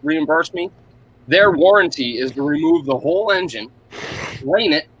or reimburse me. Their warranty is to remove the whole engine,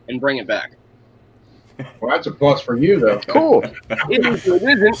 drain it, and bring it back. Well, that's a plus for you, though. Cool. It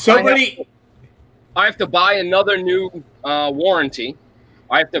isn't. Somebody. I have to buy another new warranty.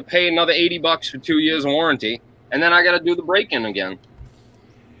 I have to pay another $80 for 2 years of warranty, and then I got to do the break-in again.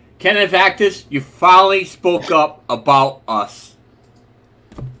 Kenneth Actus, you finally spoke up about us.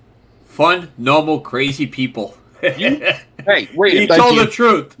 Fun, normal, crazy people. Hey, wait. You told the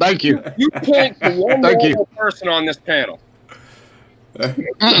truth. Thank you. You point to one Thank you. normal person on this panel.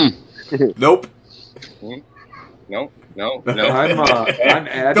 Nope. No. I'm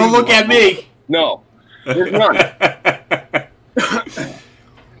adding Don't look at me. No. There's none.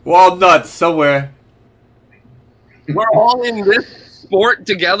 We're all nuts somewhere. We're all in this sport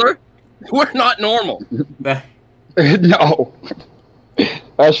together. We're not normal. No.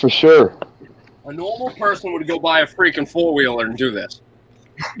 That's for sure. A normal person would go buy a freaking four-wheeler and do this.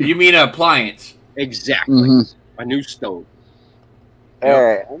 You mean an appliance? Exactly. A new stove. All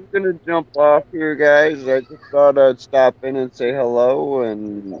right, I'm gonna jump off here, guys. I just thought I'd stop in and say hello,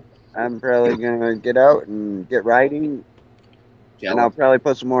 and I'm probably gonna get out and get riding, and I'll probably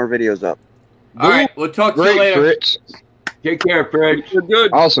put some more videos up. All right, we'll talk to you Great, later. Fritz. Take care, Fritz. You're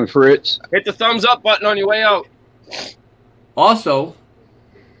good. Awesome, Fritz. Hit the thumbs up button on your way out. Also,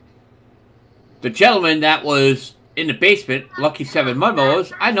 the gentleman that was in the basement, Lucky 7 Mud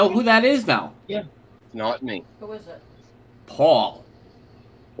Mowers, I know who that is now. Yeah. Not me. Who is it? Paul.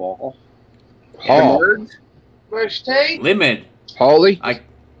 Paul. Where's Tate? Limon. Holly? Lehman.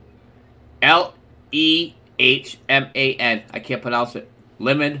 I can't pronounce it.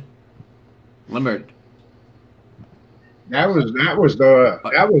 Limon. Limard. That was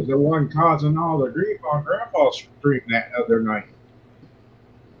the one causing all the grief on Grandpa's stream that other night.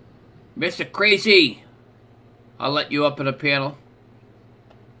 Mr. Crazy. I'll let you up in the panel.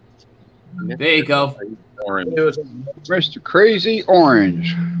 There you go. Mr. Crazy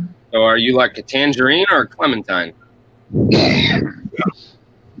Orange. So are you like a tangerine or a clementine? What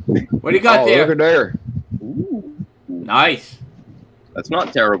do you got there? Look at there. Ooh, nice. That's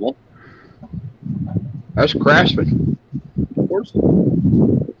not terrible. That's Craftsman. Of course.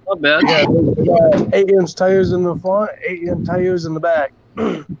 Not bad. Yeah, we got 8-inch tires in the front, 8-inch tires in the back.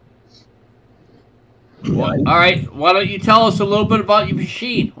 Well, all right. Why don't you tell us a little bit about your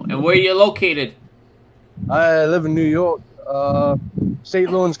machine and where you're located? I live in New York, St.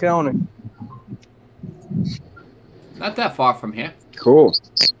 Louis County. Not that far from here. Cool.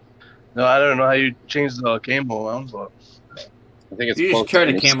 No, I don't know how you change the camera around, but I think it's You just close turn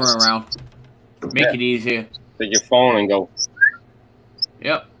to the me. camera around. Make Yeah. it easier. Take your phone and go.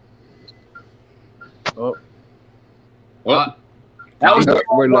 Yep. oh, Uh, That was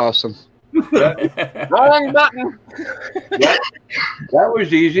We lost him. wrong button. That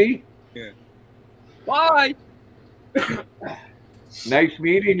was easy. Bye. Nice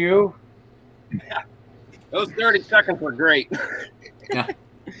meeting you. Those 30 seconds were great.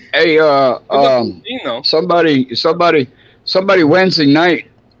 Hey, though. somebody Wednesday night,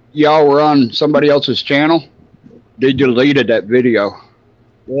 y'all were on somebody else's channel. They deleted that video.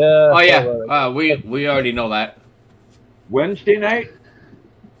 yeah. Oh yeah. We already know that. Wednesday night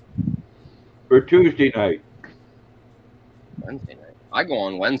or Tuesday night? Wednesday night. I go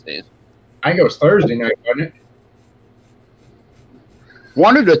on Wednesdays. I think it was Thursday night, wasn't it?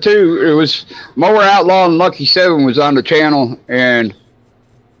 One of the two, it was Mower Outlaw and Lucky 7 was on the channel, and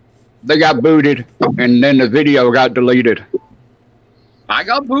they got booted, and then the video got deleted. I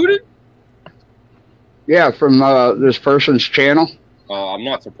got booted? Yeah, from this person's channel. I'm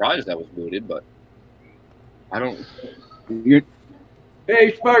not surprised I was booted, but I don't.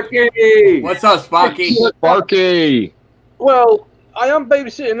 Hey, Sparky! What's up, Sparky? Sparky! Well, I am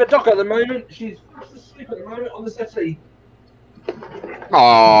babysitting the dog at the moment. She's fast asleep at the moment on the settee.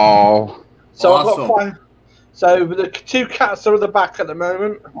 Oh. So Awesome. I've got 5. So the 2 cats are at the back at the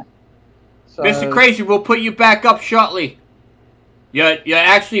moment. So, Mr. Crazy, we'll put you back up shortly. You're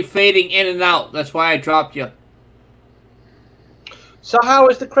actually fading in and out. That's why I dropped you. So how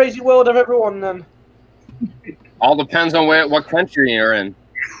is the crazy world of everyone then? All depends on what country you're in.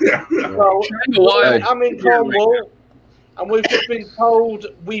 Well, I'm in Cornwall, and we've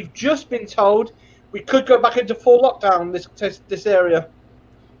just been told we could go back into full lockdown this area.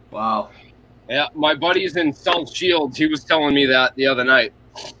 Wow. Yeah, my buddy's in South Shields. He was telling me that the other night.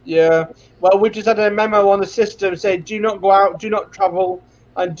 Yeah. Well, we just had a memo on the system saying do not go out, do not travel,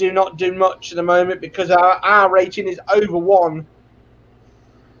 and do not do much at the moment because our rating is over 1.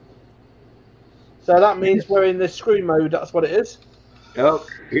 So that means we're in the screw mode. That's what it is. Oh,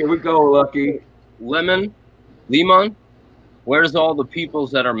 here we go, Lucky. Lemon, where's all the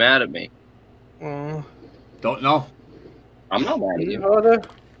peoples that are mad at me? Don't know. I'm not mad at you.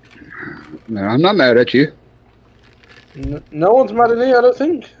 No, I'm not mad at you. No one's mad at me, I don't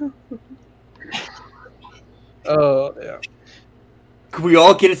think. Oh, yeah. Could we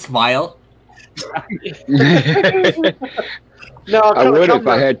all get a smile? No, I would if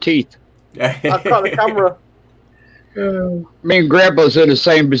I had teeth. I've got the camera. Me and Grandpa's in the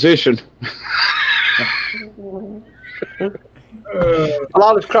same position.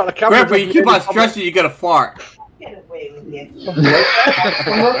 I'll just crack the camera. Grandpa, you keep on stressing, you're gonna fart.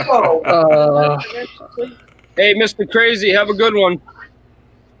 Hey, Mr. Crazy, have a good one.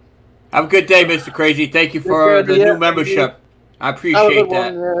 Have a good day, Mr. Crazy. Thank you for the new membership. I appreciate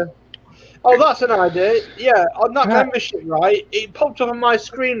that. Oh, that's an idea. Yeah, on that membership, right? It popped up on my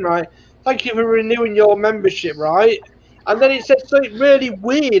screen, right? Thank you for renewing your membership, right? And then it said something really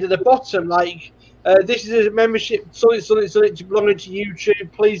weird at the bottom, like, this is a membership, something belonging to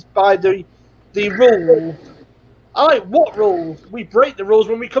YouTube. Please buy the rules. I'm like, what rules? We break the rules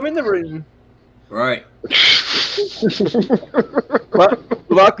when we come in the room. Right. But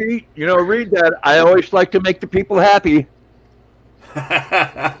Lucky, read that. I always like to make the people happy.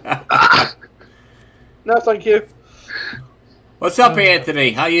 No, thank you. What's up,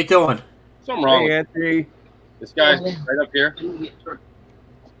 Anthony? How you doing? Something wrong. Hey, Anthony. This guy right up here.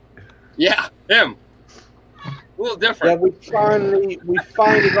 Yeah, him. A little different. Yeah, we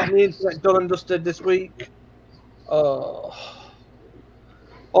finally got the internet done and dusted this week. All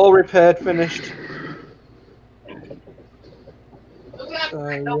repaired, finished.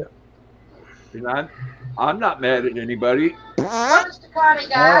 Yeah. I'm not mad at anybody. What's the Carter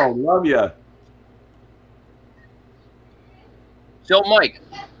guy? Oh, love you. So, Mike,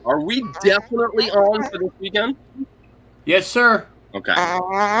 are we definitely on for this weekend? Yes, sir. Okay.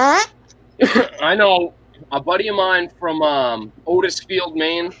 I know a buddy of mine from Otisfield,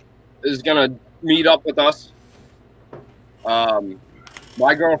 Maine, is gonna meet up with us.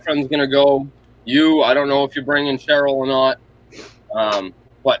 My girlfriend's gonna go. I don't know if you're bringing Cheryl or not.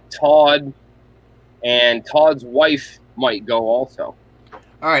 But Todd and Todd's wife might go also.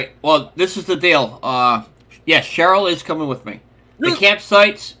 All right. Well, this is the deal. Yes, Cheryl is coming with me. The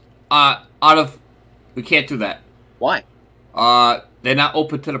campsites, we can't do that. Why? They're not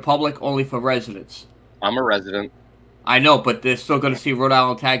open to the public, only for residents. I'm a resident. I know, but they're still going to see Rhode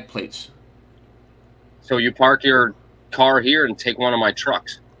Island tag plates. So you park your car here and take one of my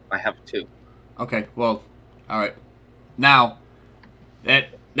trucks. I have two. Okay, well, all right. Now,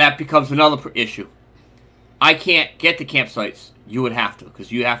 that becomes another issue. I can't get to campsites. You would have to,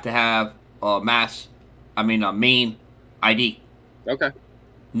 because you have to have a main ID. Okay.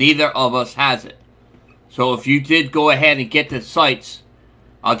 Neither of us has it. So if you did go ahead and get the sites,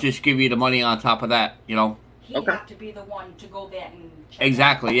 I'll just give you the money on top of that, you know. He'd have to be the one to go there and check.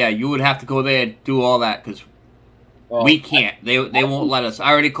 Exactly, yeah. You would have to go there and do all that, because we can't. They won't let us.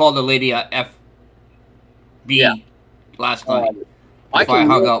 I already called the lady at FB last night. I can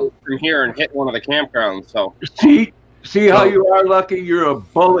hung go up. from here and hit one of the campgrounds. So See how you are, Lucky? You're a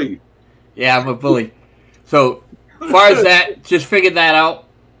bully. Yeah, I'm a bully. So, as far as that, just figured that out.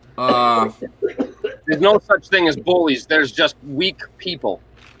 There's no such thing as bullies. There's just weak people.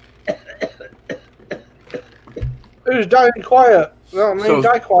 Who's dying quiet? No, I mean, So-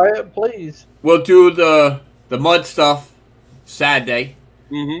 die quiet, please. We'll do the mud stuff Saturday.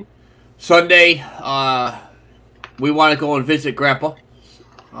 Mm-hmm. Sunday, we want to go and visit Grandpa.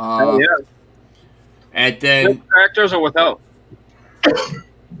 Oh, yeah. And then... With tractors or without?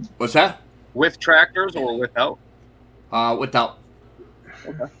 What's that? With tractors or without? Without.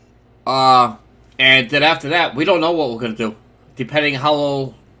 Okay. And then after that, we don't know what we're going to do. Depending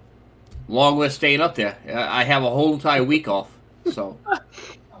how long we're staying up there. I have a whole entire week off. So.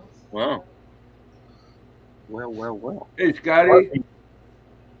 Wow. Well. Hey, Scotty.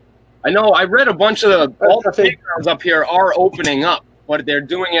 I know. I read a bunch of all the campgrounds up here are opening up, but they're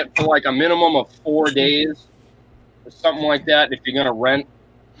doing it for like a minimum of 4 days or something like that if you're gonna rent.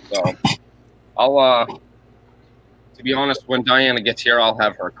 So I'll to be honest, when Diana gets here, I'll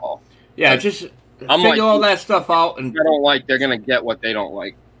have her call. Yeah, just I'm figure like, all that stuff out, and I don't like. They're gonna get what they don't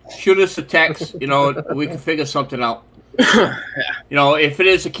like. shoot us a text. You know, we can figure something out. You know, if it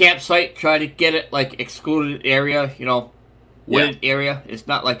is a campsite, try to get it like excluded area. You know, wooded area. It's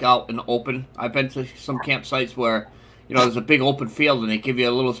not like out in the open. I've been to some campsites where, you know, there's a big open field and they give you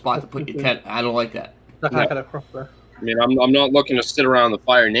a little spot to put your tent. I don't like that. I mean, I'm not looking to sit around the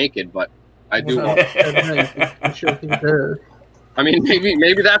fire naked, but I do. I mean,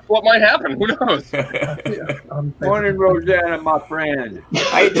 maybe that's what might happen. Who knows? Morning, Rosanna, my friend.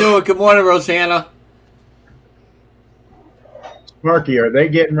 How you doing? Good morning, Rosanna. Marky, are they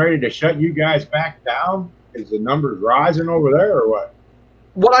getting ready to shut you guys back down? Is the numbers rising over there or what?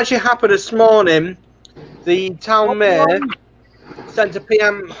 What actually happened this morning, the town mayor sent a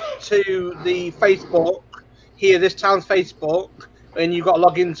PM to the Facebook, here, this town's Facebook, and you've got to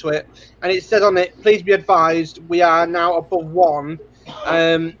log into it. And it says on it, please be advised, we are now above 1.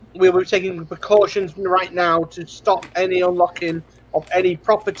 We will be taking precautions right now to stop any unlocking of any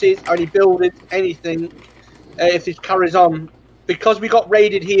properties, any buildings, anything, if this carries on. Because we got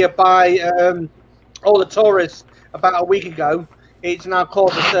raided here by all the tourists about a week ago, it's now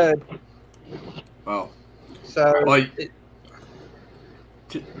called the 3rd. Wow. So, well,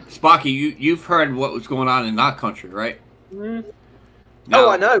 Sparky, you've heard what was going on in our country, right? Mm. Now, oh,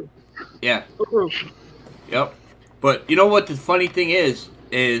 I know. Yeah. Yep. But you know what the funny thing is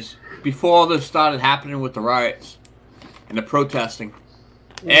before all this started happening with the riots and the protesting,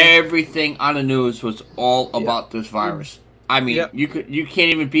 everything on the news was all about this virus. I mean, you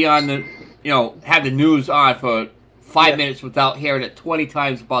can't even be on the, you know, have the news on for 5 minutes without hearing it 20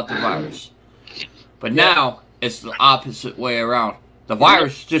 times about the virus. But now it's the opposite way around. The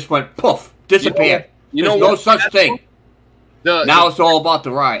virus just went poof, disappeared. There's no such thing. Now it's all about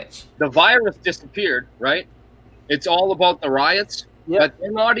the riots. The virus disappeared, right? It's all about the riots. But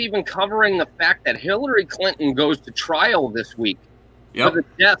they're not even covering the fact that Hillary Clinton goes to trial this week for the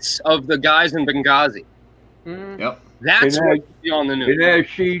deaths of the guys in Benghazi. Yep. That's what you see on the news. And as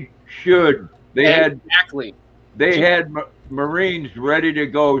she should. They exactly. had Marines ready to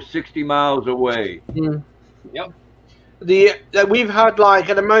go 60 miles away. Yep. We've had, like,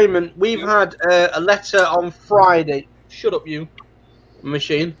 at the moment, we've had a letter on Friday. Shut up, you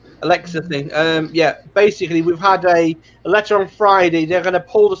machine. Alexa thing. Basically, we've had a letter on Friday. They're going to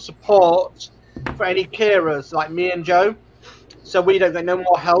pull the support for any carers like me and Joe. So we don't get no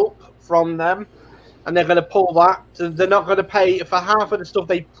more help from them. And they're going to pull that. So they're not going to pay for half of the stuff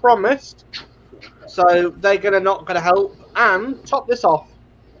they promised. So they're not going to help. And top this off,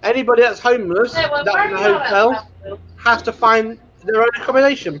 anybody that's homeless that's in a hotel has to find their own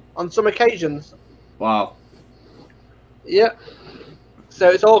accommodation on some occasions. Wow. Yeah. So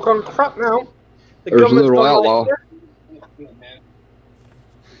it's all gone crap now. The There's a government's little gone outlaw.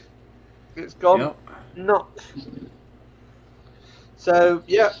 it's gone nuts. So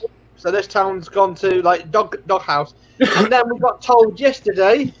yeah. So this town's gone to like dog house. And then we got told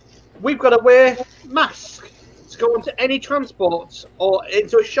yesterday we've got to wear masks to go into any transport or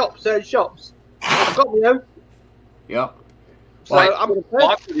into a shop, certain shops. I've got my own. Yep. So Well, I'm I went to the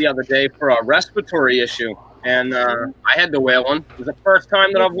doctor the other day for a respiratory issue, and I had to wear one. It was the first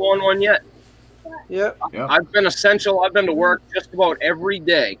time that I've worn one yet. Yeah. I've been essential. I've been to work just about every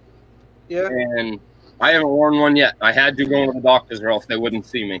day. Yeah. And I haven't worn one yet. I had to go to the doctors or else they wouldn't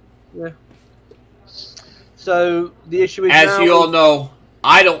see me. Yeah. So the issue is, as you all know,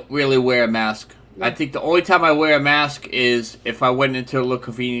 I don't really wear a mask. No. I think the only time I wear a mask is if I went into a little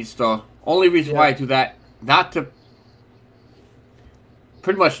convenience store. Only reason why I do that,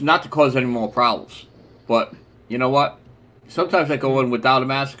 pretty much not to cause any more problems. But you know what? Sometimes I go in without a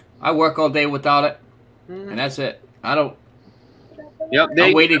mask. I work all day without it, and that's it. I don't. Yep.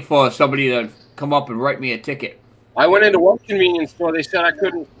 I'm waiting for somebody to come up and write me a ticket. I went into one convenience store. They said I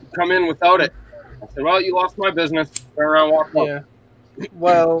couldn't come in without it. I said, "Well, you lost my business." Turn around, walk out. Yeah.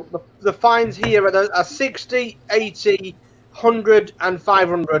 Well, the fines here are 60, 80, 100, and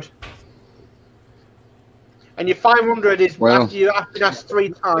 500. And your 500 is after you have been asked 3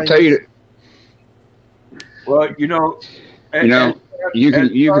 times. I'll tell you. Well, you know, you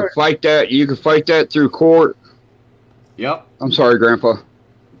can fight that. You can fight that through court. Yep. I'm sorry, Grandpa.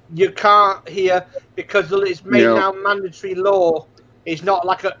 You can't here because it's made now mandatory law. It's not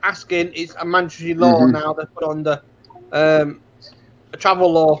like asking; it's a mandatory law now. They put on the a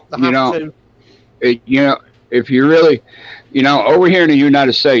travel law. They have to. If you really, over here in the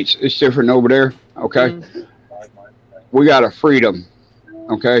United States, it's different over there. Okay, we got a freedom.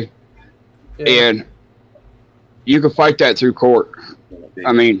 Okay, and you can fight that through court.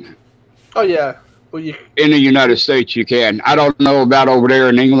 I mean, oh yeah. Well, in the United States, you can. I don't know about over there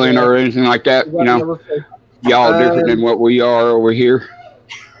in England or anything like that. Y'all different than what we are over here.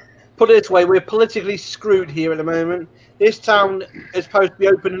 Put it this way, we're politically screwed here at the moment. This town is supposed to be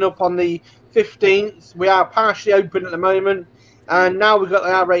opening up on the 15th. We are partially open at the moment, and now we've got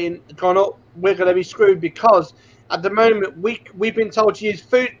the R rating gone up. We're going to be screwed because at the moment we've been told to use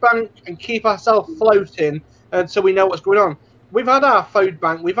food bank and keep ourselves floating until we know what's going on. We've had our food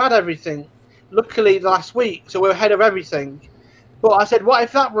bank, we've had everything. Luckily, last week, so we're ahead of everything. But I said, what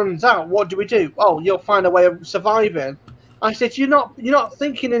if that runs out? What do we do? Oh, you'll find a way of surviving. I said, you're not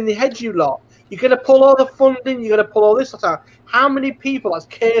thinking in the head, you lot. You're going to pull all the funding. You're going to pull all this out. How many people has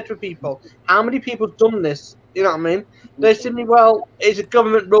cared for people? How many people have done this? You know what I mean? They said to me, well, it's a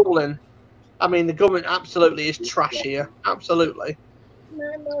government ruling. I mean, the government absolutely is trash here. Absolutely.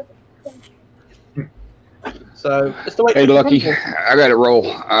 So it's the way. Hey, Lucky, I got to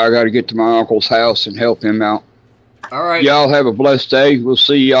roll. I got to get to my uncle's house and help him out. All right. Y'all have a blessed day. We'll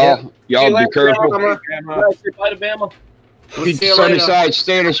see y'all. Yeah. Y'all be careful. Bye to Bama. We'll see you Sunny later. side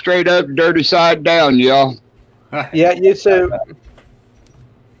standing straight up, dirty side down, y'all. Yeah, you too. Bye,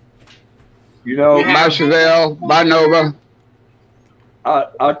 Chevelle. Bye, Nova.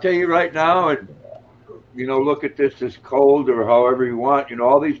 I'll tell you right now, and look at this as cold or however you want.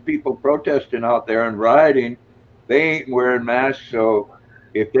 All these people protesting out there and rioting, they ain't wearing masks. So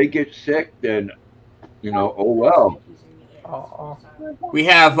if they get sick, then oh well. We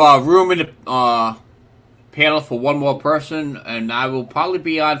have room in the panel for one more person, and I will probably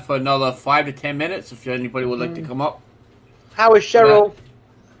be on for another 5 to 10 minutes if anybody would like to come up. How is Cheryl?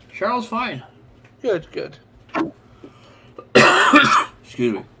 Cheryl's fine. Good.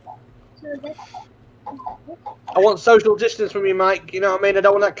 Excuse me. I want social distance from you, Mike. You know what I mean? I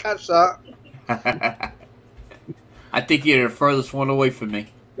don't want to catch that. I think you're the furthest one away from me.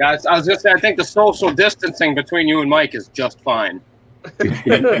 Yeah, I was just saying, I think the social distancing between you and Mike is just fine.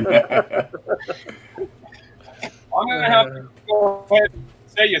 I'm going to have to go ahead and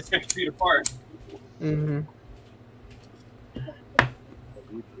say you're 6 feet apart.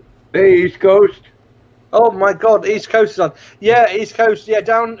 Hey, East Coast. Oh my God, East Coast is on. Yeah, East Coast. Yeah,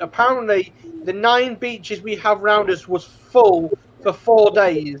 down. Apparently, the 9 beaches we have around us was full for 4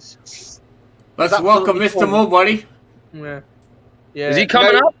 days. Let's welcome Mr. Mo, buddy. Yeah. Is he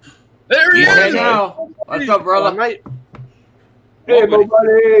coming up? There he is. Now. What's up, brother? Mate. Hey, Mo,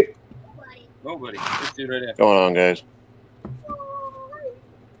 buddy. Nobody. This dude right there. What's going on, guys?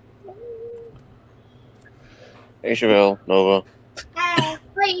 Hey, Chevelle, Nova.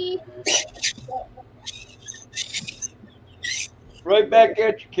 Right back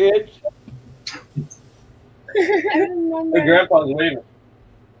at you, kids. Hey, Grandpa's leaving.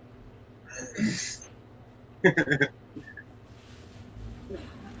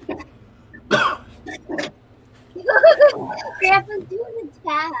 Grandpa's doing a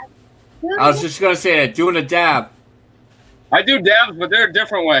dab. I was just going to say that, doing a dab. I do dabs, but they're a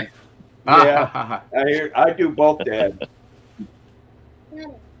different way. Yeah, I do both, Dad.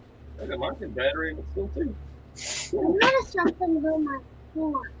 Battery still too. I'm gonna something about my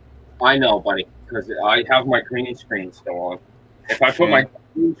phone. I know, buddy, because I have my green screen still on. If I put my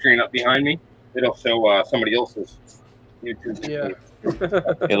green screen up behind me, it'll show somebody else's YouTube. Yeah.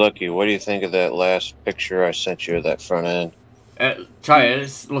 Hey, Lucky, what do you think of that last picture I sent you of that front end? Tell you,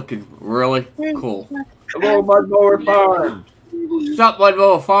 it's looking really cool. Hello, Mud Mower Farms. What's up, Mud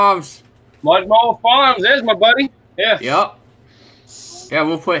Mower Farms? Mud Mower Farms, there's my buddy. Yeah. Yep. Yeah,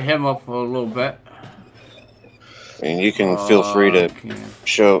 we'll put him up for a little bit. I mean, you can feel free to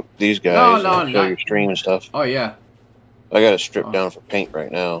show these guys and show your stream and stuff. Oh, yeah. I got it stripped down for paint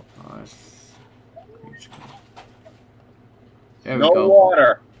right now. There we No go.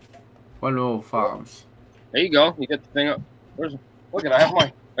 water. Mud Mower Farms. There you go. You get the thing up. Look at I have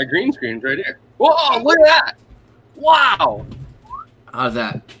my green screens right here. Whoa, look at that. Wow. How's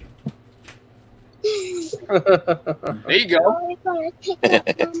that? There you go.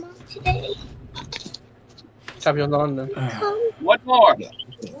 Have you on then? What more?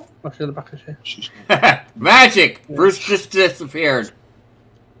 I'll show the back of it. Magic! Bruce just disappeared.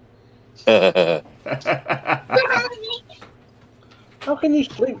 How can you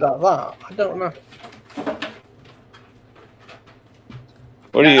sleep like that? I don't know.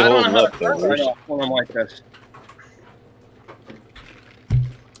 What are you I don't holding know how up to there, turn Bruce? it off when I'm like this.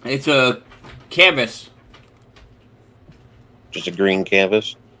 It's a canvas. Just a green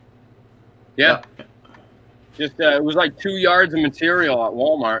canvas? Yeah. Just it was like 2 yards of material at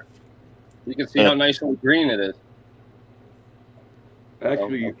Walmart. You can see how nice and green it is.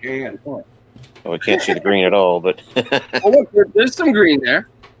 Actually, you can. Well, we can't see the green at all, but Oh, look, there's some green there.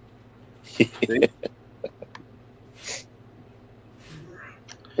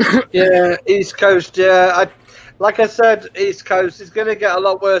 Yeah, East Coast. Yeah, like I said, East Coast is going to get a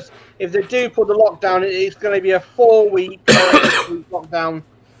lot worse. If they do put the lockdown, it's going to be a 4-week or 8-week lockdown.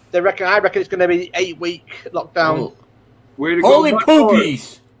 I reckon it's going to be 8-week lockdown. Way to Holy go, Mud Mower.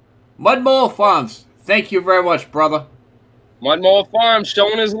 poopies! Mud Mower Farms. Thank you very much, brother. Mud Mower Farms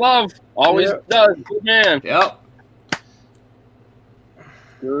showing his love. Always does. Good man. Yep.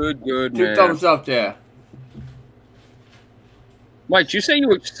 Good Two man. thumbs up there. Mike, did you say you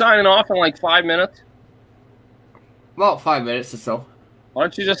were signing off in like 5 minutes? About 5 minutes or so. Why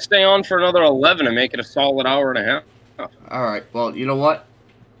don't you just stay on for another 11 and make it a solid hour and a half? All right. Well, you know what?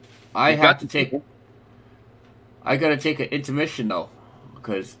 I gotta take an intermission though,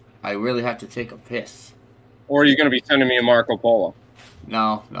 because I really have to take a piss. Or are you going to be sending me a Marco Polo?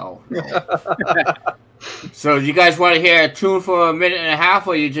 No. So, you guys want to hear a tune for a minute and a half,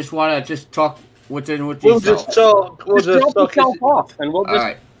 or you just want to talk within with We'll yourself? just talk. We'll Just just drop talk. yourself off, and we'll All just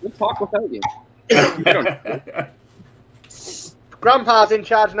right. we'll talk without you. Grandpa's in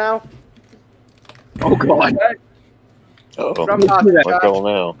charge now. Oh, God. oh, Grandpa's in what charge. girl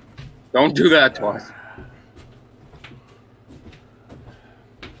now? Don't do that to us.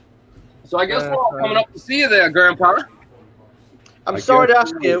 So I guess we're all coming up to see you there, Grandpa. I'm sorry to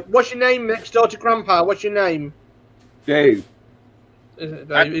ask you, what's your name next door to Grandpa? What's your name? Dave. Is it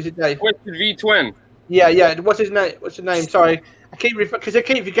Dave? Is it Dave? Twisted V Twin. Yeah. What's his name? What's his name? Sorry, I keep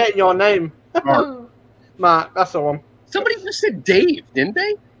forgetting your name. Mark. Mark, that's the one. Somebody just said Dave, didn't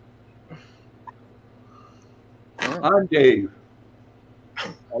they? I'm Dave.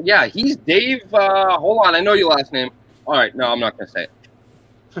 Oh, yeah, he's Dave. Hold on, I know your last name. All right, no, I'm not going to say it.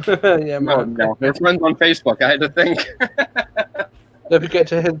 Yeah, No, Mark. no. We're friends on Facebook. I had to think. Don't forget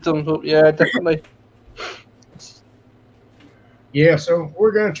to hit thumbs up. Yeah, definitely. Yeah, so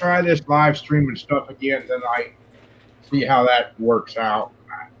we're gonna try this live streaming stuff again tonight. See how that works out.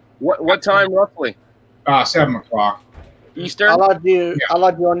 What time roughly? 7 o'clock. Eastern? I'll add you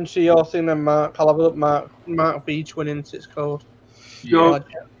on to your thing then, Mark. I'll have a look, Mark B Twinnings, it's called.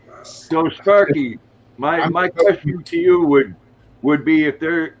 So Sparky, my question to you would be if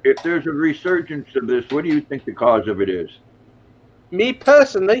there's a resurgence of this, what do you think the cause of it is? Me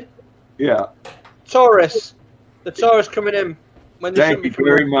personally, Yeah. tourists. The tourists coming in. When they Thank shouldn't be you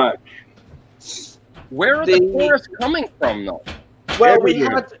coming very in. much. Where are the tourists coming from, though? Well,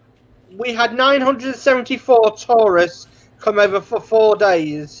 Everywhere. we had 974 tourists come over for 4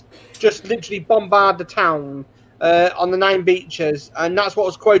 days, just literally bombard the town on the 9 beaches, and that's what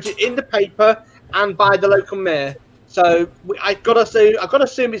was quoted in the paper and by the local mayor. So I gotta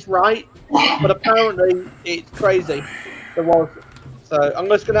assume it's right, but apparently it's crazy. There was. So I'm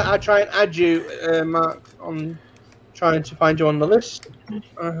just gonna try and add you, Mark, on trying to find you on the list.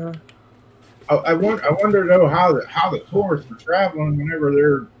 I wonder though how the tourists are traveling whenever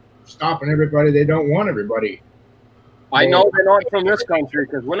they're stopping everybody. They don't want everybody. I know they're not from this country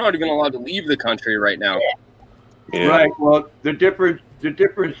because we're not even allowed to leave the country right now. Yeah. Right. Well, the difference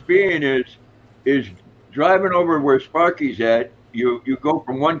being is driving over where Sparky's at. You go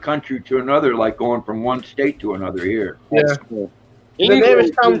from one country to another, like going from one state to another here. That's cool. England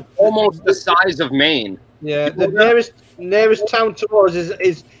nearest town- is almost the size of Maine. Yeah, the nearest town to us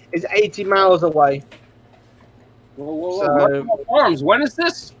is 80 miles away. Mud Mower Farms. When is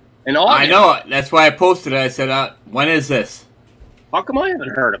this? In August. I know it. That's why I posted it. I said, when is this? How come I haven't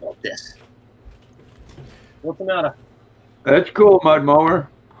heard about this? What's the matter? That's cool, Mud Mower.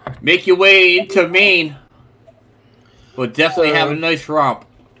 Make your way into Maine. We'll definitely have a nice romp.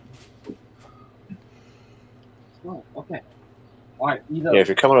 Oh, okay. All right. Yeah, if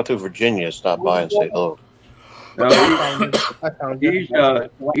you're coming up through Virginia, stop by and say hello.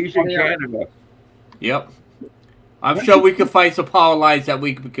 He's in Canada. Yep. I'm sure we could find some power lines that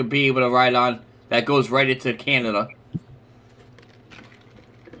we could be able to ride on that goes right into Canada.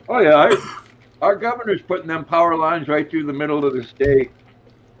 Oh yeah, our governor's putting them power lines right through the middle of the state.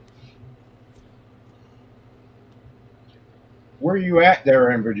 Where are you at there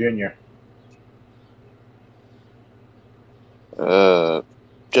in Virginia?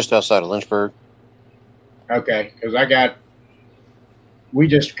 Just outside of Lynchburg. Okay, because we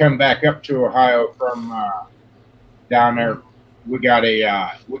just come back up to Ohio from down there. We got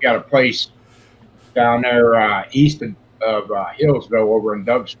a place down there east of Hillsville over in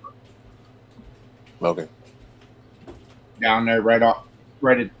Douglasburg. Okay. Down there, right at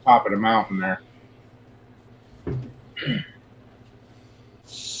the top of the mountain there.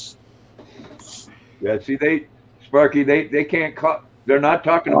 Yeah, see, Sparky, they can't cut. They're not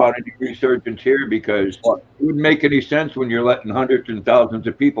talking about any resurgence here because it wouldn't make any sense when you're letting hundreds and thousands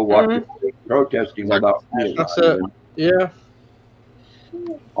of people walk the street protesting without. That's it. Yeah.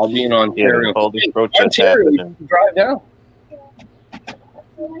 I'll be in Ontario. Yeah, all these protests Ontario, happen. you can drive down.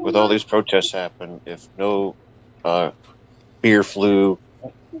 With all these protests happen, if no beer flu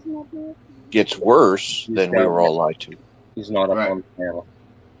gets worse, then we were all lied to. He's not up on the panel.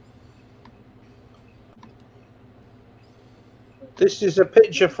 This is a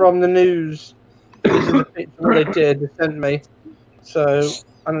picture from the news. This is a picture what they did. They sent me. So,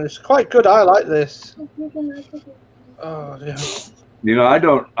 and it's quite good. I like this. Oh, dear. You know, I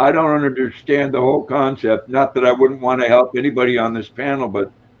don't understand the whole concept. Not that I wouldn't want to help anybody on this panel,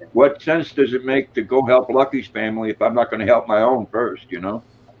 but what sense does it make to go help Lucky's family if I'm not going to help my own first? You know.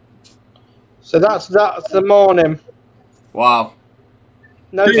 So that's the morning. Wow.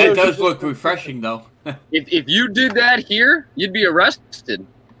 No, that does look refreshing, though. If you did that here, you'd be arrested.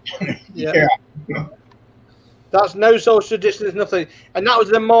 Yeah. That's no social distance, nothing. And that was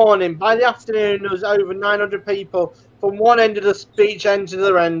the morning. By the afternoon, there was over 900 people from one end of the beach end to the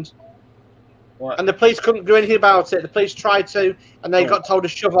other end. What? And the police couldn't do anything about it. The police tried to, and they got told to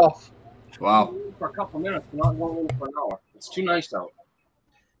shove off. Wow. For a couple of minutes, not going in for an hour. It's too nice out.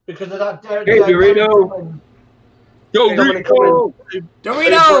 Because of that. Hey, Dorito. Yo, Dorito.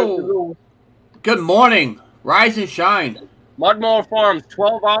 Dorito. Good morning. Rise and shine. Mud Mower Farms,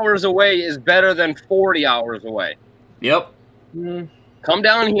 12 hours away is better than 40 hours away. Yep. Come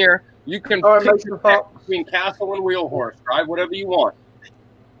down here. You can pick between Castle and Wheelhorse. Drive whatever you want.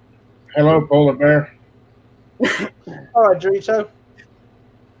 Hello, Polar Bear. All right, Dorito.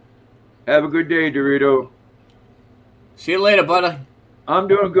 Have a good day, Dorito. See you later, buddy. I'm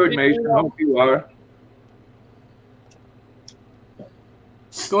doing good, Mason. Hope you are.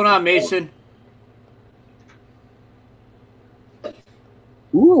 What's going on, Mason?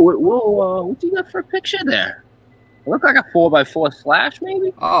 Ooh, what do you got for a picture there? It look like a 4x4 slash,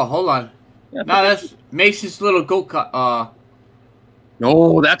 maybe? Oh, hold on. Yeah, no, that's Mason's little go-kart.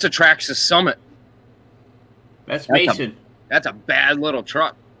 No, that's a Traxxas Summit. That's Mason. That's a bad little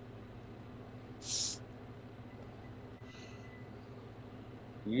truck.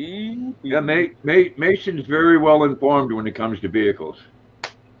 Yeah, Mason's very well informed when it comes to vehicles.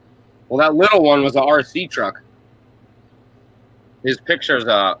 Well, that little one was a RC truck. His picture's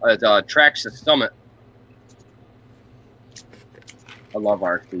a Traxxas Summit. I love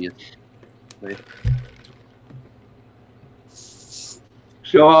RCs.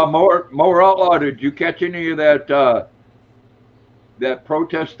 So, Mower Outlaw, did you catch any of that that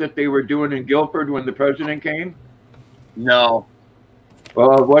protest that they were doing in Guilford when the president came? No.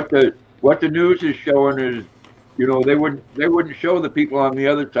 Well, what the news is showing is, you know, they wouldn't show the people on the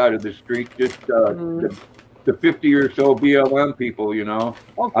other side of the street, just the 50 or so BLM people, you know.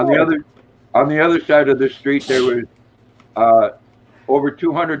 On the other side of the street, there was over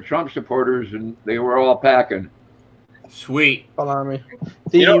 200 Trump supporters, and they were all packing. Sweet. Follow me.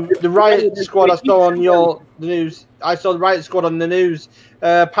 The riot squad I saw on the news. I saw the riot squad on the news.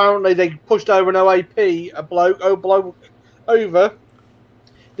 Apparently they pushed over an OAP, a bloke over.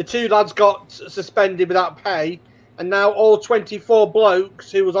 The 2 lads got suspended without pay, and now all 24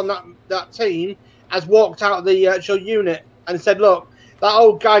 blokes who was on that team has walked out of the actual unit and said, "Look, that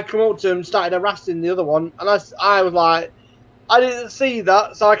old guy come up to him and started harassing the other one," and I was like, "I didn't see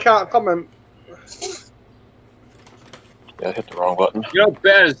that, so I can't comment." Yeah, I hit the wrong button. You know,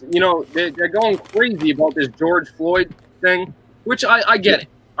 Bez, you know, they're going crazy about this George Floyd thing, which I get it.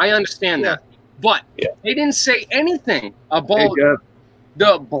 I understand that. But they didn't say anything about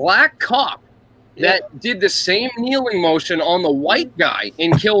the black cop that did the same kneeling motion on the white guy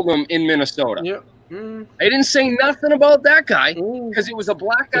and killed him in Minnesota. Yeah. They didn't say nothing about that guy because it was a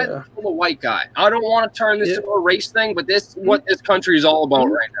black guy that killed a white guy. I don't want to turn this into a race thing, but this is what this country is all about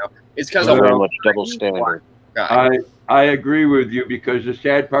right now. It's because of very much double standard. I agree with you, because the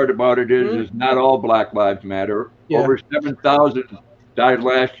sad part about it is not all Black Lives Matter. Over 7,000 died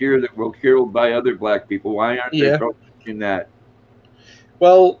last year that were killed by other black people. Why aren't they protesting that?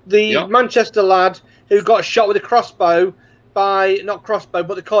 Well, the Manchester lad who got shot with a crossbow not crossbow,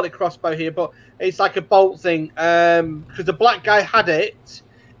 but they call it crossbow here, but it's like a bolt thing, because the black guy had it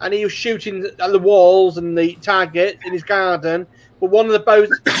and he was shooting at the walls and the target in his garden, but one of the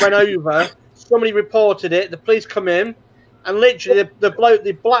boats went over. Somebody reported it. The police come in, and literally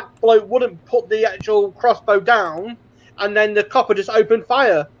the black bloke wouldn't put the actual crossbow down, and then the copper just opened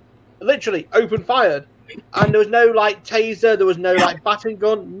fire, literally opened fire, and there was no like taser, there was no like batting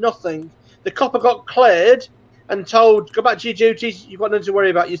gun, nothing. The copper got cleared and told, "Go back to your duties. You've got nothing to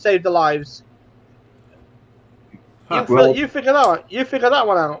worry about. You saved the lives." You figure that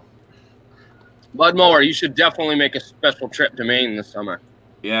one out. Mud Mower, you should definitely make a special trip to Maine this summer.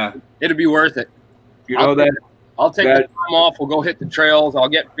 Yeah, it'd be worth it. You know that I'll take the time off. We'll go hit the trails. I'll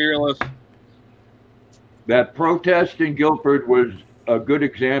get fearless. That protest in Guilford was a good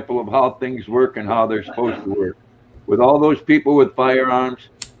example of how things work and how they're supposed to work. With all those people with firearms,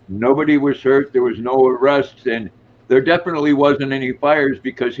 nobody was hurt. There was no arrests, and there definitely wasn't any fires,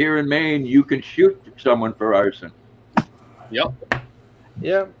 because here in Maine, you can shoot someone for arson. Yep.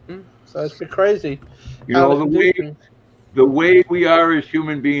 Yeah. So it's been crazy. You know, the way we are as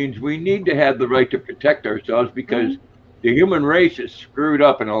human beings, we need to have the right to protect ourselves, because the human race is screwed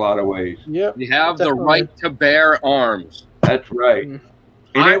up in a lot of ways. Yeah, you have the right to bear arms. That's right. And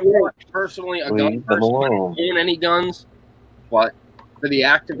I'm not personally a gun person. I don't own any guns, but for the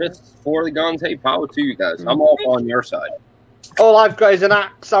activists, for the guns, hey, power to you guys. I'm all on your side. All I've got is an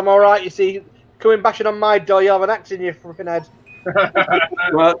axe. I'm all right. You see, coming bashing on my door, you have an axe in your flipping head.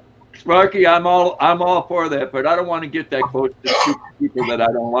 Well, Sparky, I'm all for that, but I don't want to get that close to people that I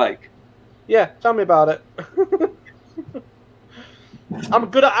don't like. Yeah, tell me about it. I'm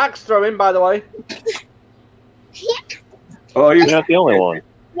good at axe throwing, by the way. Oh, you're not the only one.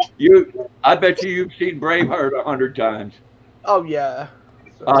 I bet you've seen Braveheart 100 times. Oh yeah.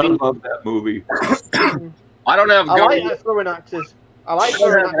 I love that movie. I don't have. I like throwing axes. I like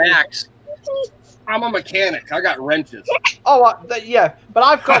throwing an axe. I'm a mechanic. I got wrenches. Oh, yeah, but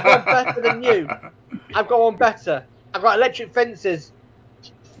I've got one better than you. I've got one better. I've got electric fences.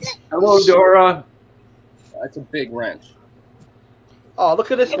 Hello, Dora. That's a big wrench. Oh,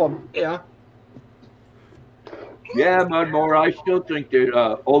 look at this one. Yeah. Yeah, Mud Mower, I still think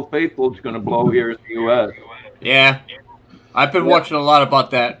that Old Faithful's going to blow here in the U.S. Yeah. I've been watching a lot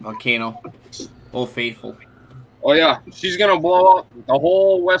about that volcano. Old Faithful. Oh, yeah. She's going to blow up the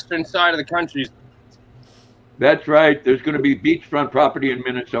whole western side of the country. That's right. There's going to be beachfront property in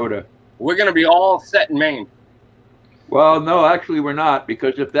Minnesota. We're going to be all set in Maine. Well, no, actually we're not,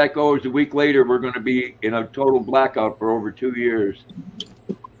 because if that goes a week later, we're going to be in a total blackout for over 2 years.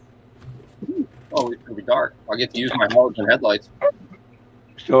 Oh, it's going to be dark. I'll get to use my halogen headlights.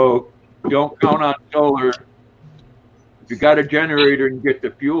 So don't count on solar. If you got a generator and get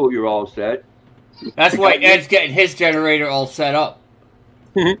the fuel, you're all set. That's why Ed's getting his generator all set up.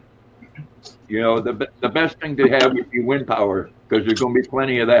 You know, the best thing to have would be wind power, because there's going to be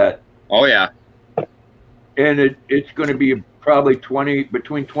plenty of that. Oh, yeah. And it's going to be probably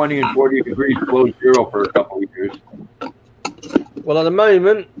between 20 and 40 degrees below zero for a couple of years. Well, at the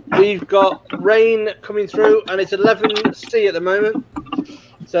moment, we've got rain coming through, and it's 11 C at the moment.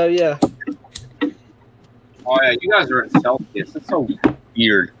 So, yeah. Oh, yeah, you guys are in Celsius. That's so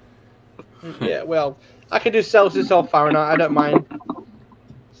weird. Yeah, well, I can do Celsius or Fahrenheit. I don't mind.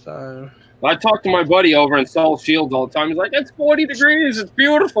 So... I talk to my buddy over in South Shields all the time. He's like, it's 40 degrees. It's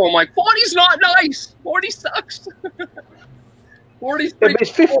beautiful. I'm like, 40's not nice. 40 sucks. 40's pretty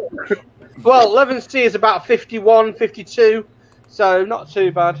cool. Well, 11C is about 51, 52, so not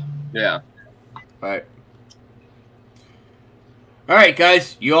too bad. Yeah. Right. All right,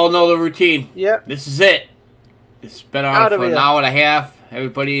 guys. You all know the routine. Yep. This is it. It's been on Out of for an here. hour and a half.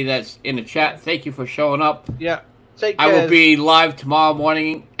 Everybody that's in the chat, thank you for showing up. Yeah. Take I care. will be live tomorrow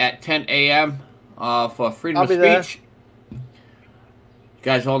morning at 10 a.m. For freedom I'll of be there. speech. You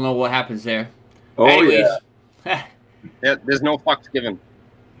guys all know what happens there. Oh, anyways, yeah. There's no fucks given.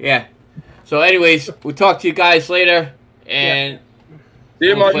 Yeah. So, anyways, we'll talk to you guys later, and See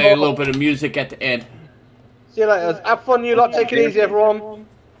you, we'll play a Michael. little bit of music at the end. See you later. Have fun, you lot. Take it easy, everyone.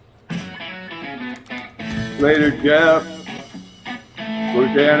 Later, Jeff.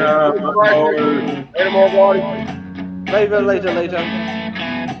 Rosanna. Mowers. Later.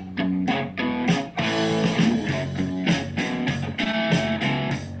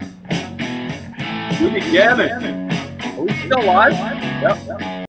 We be jamming. Are we still live? Yep.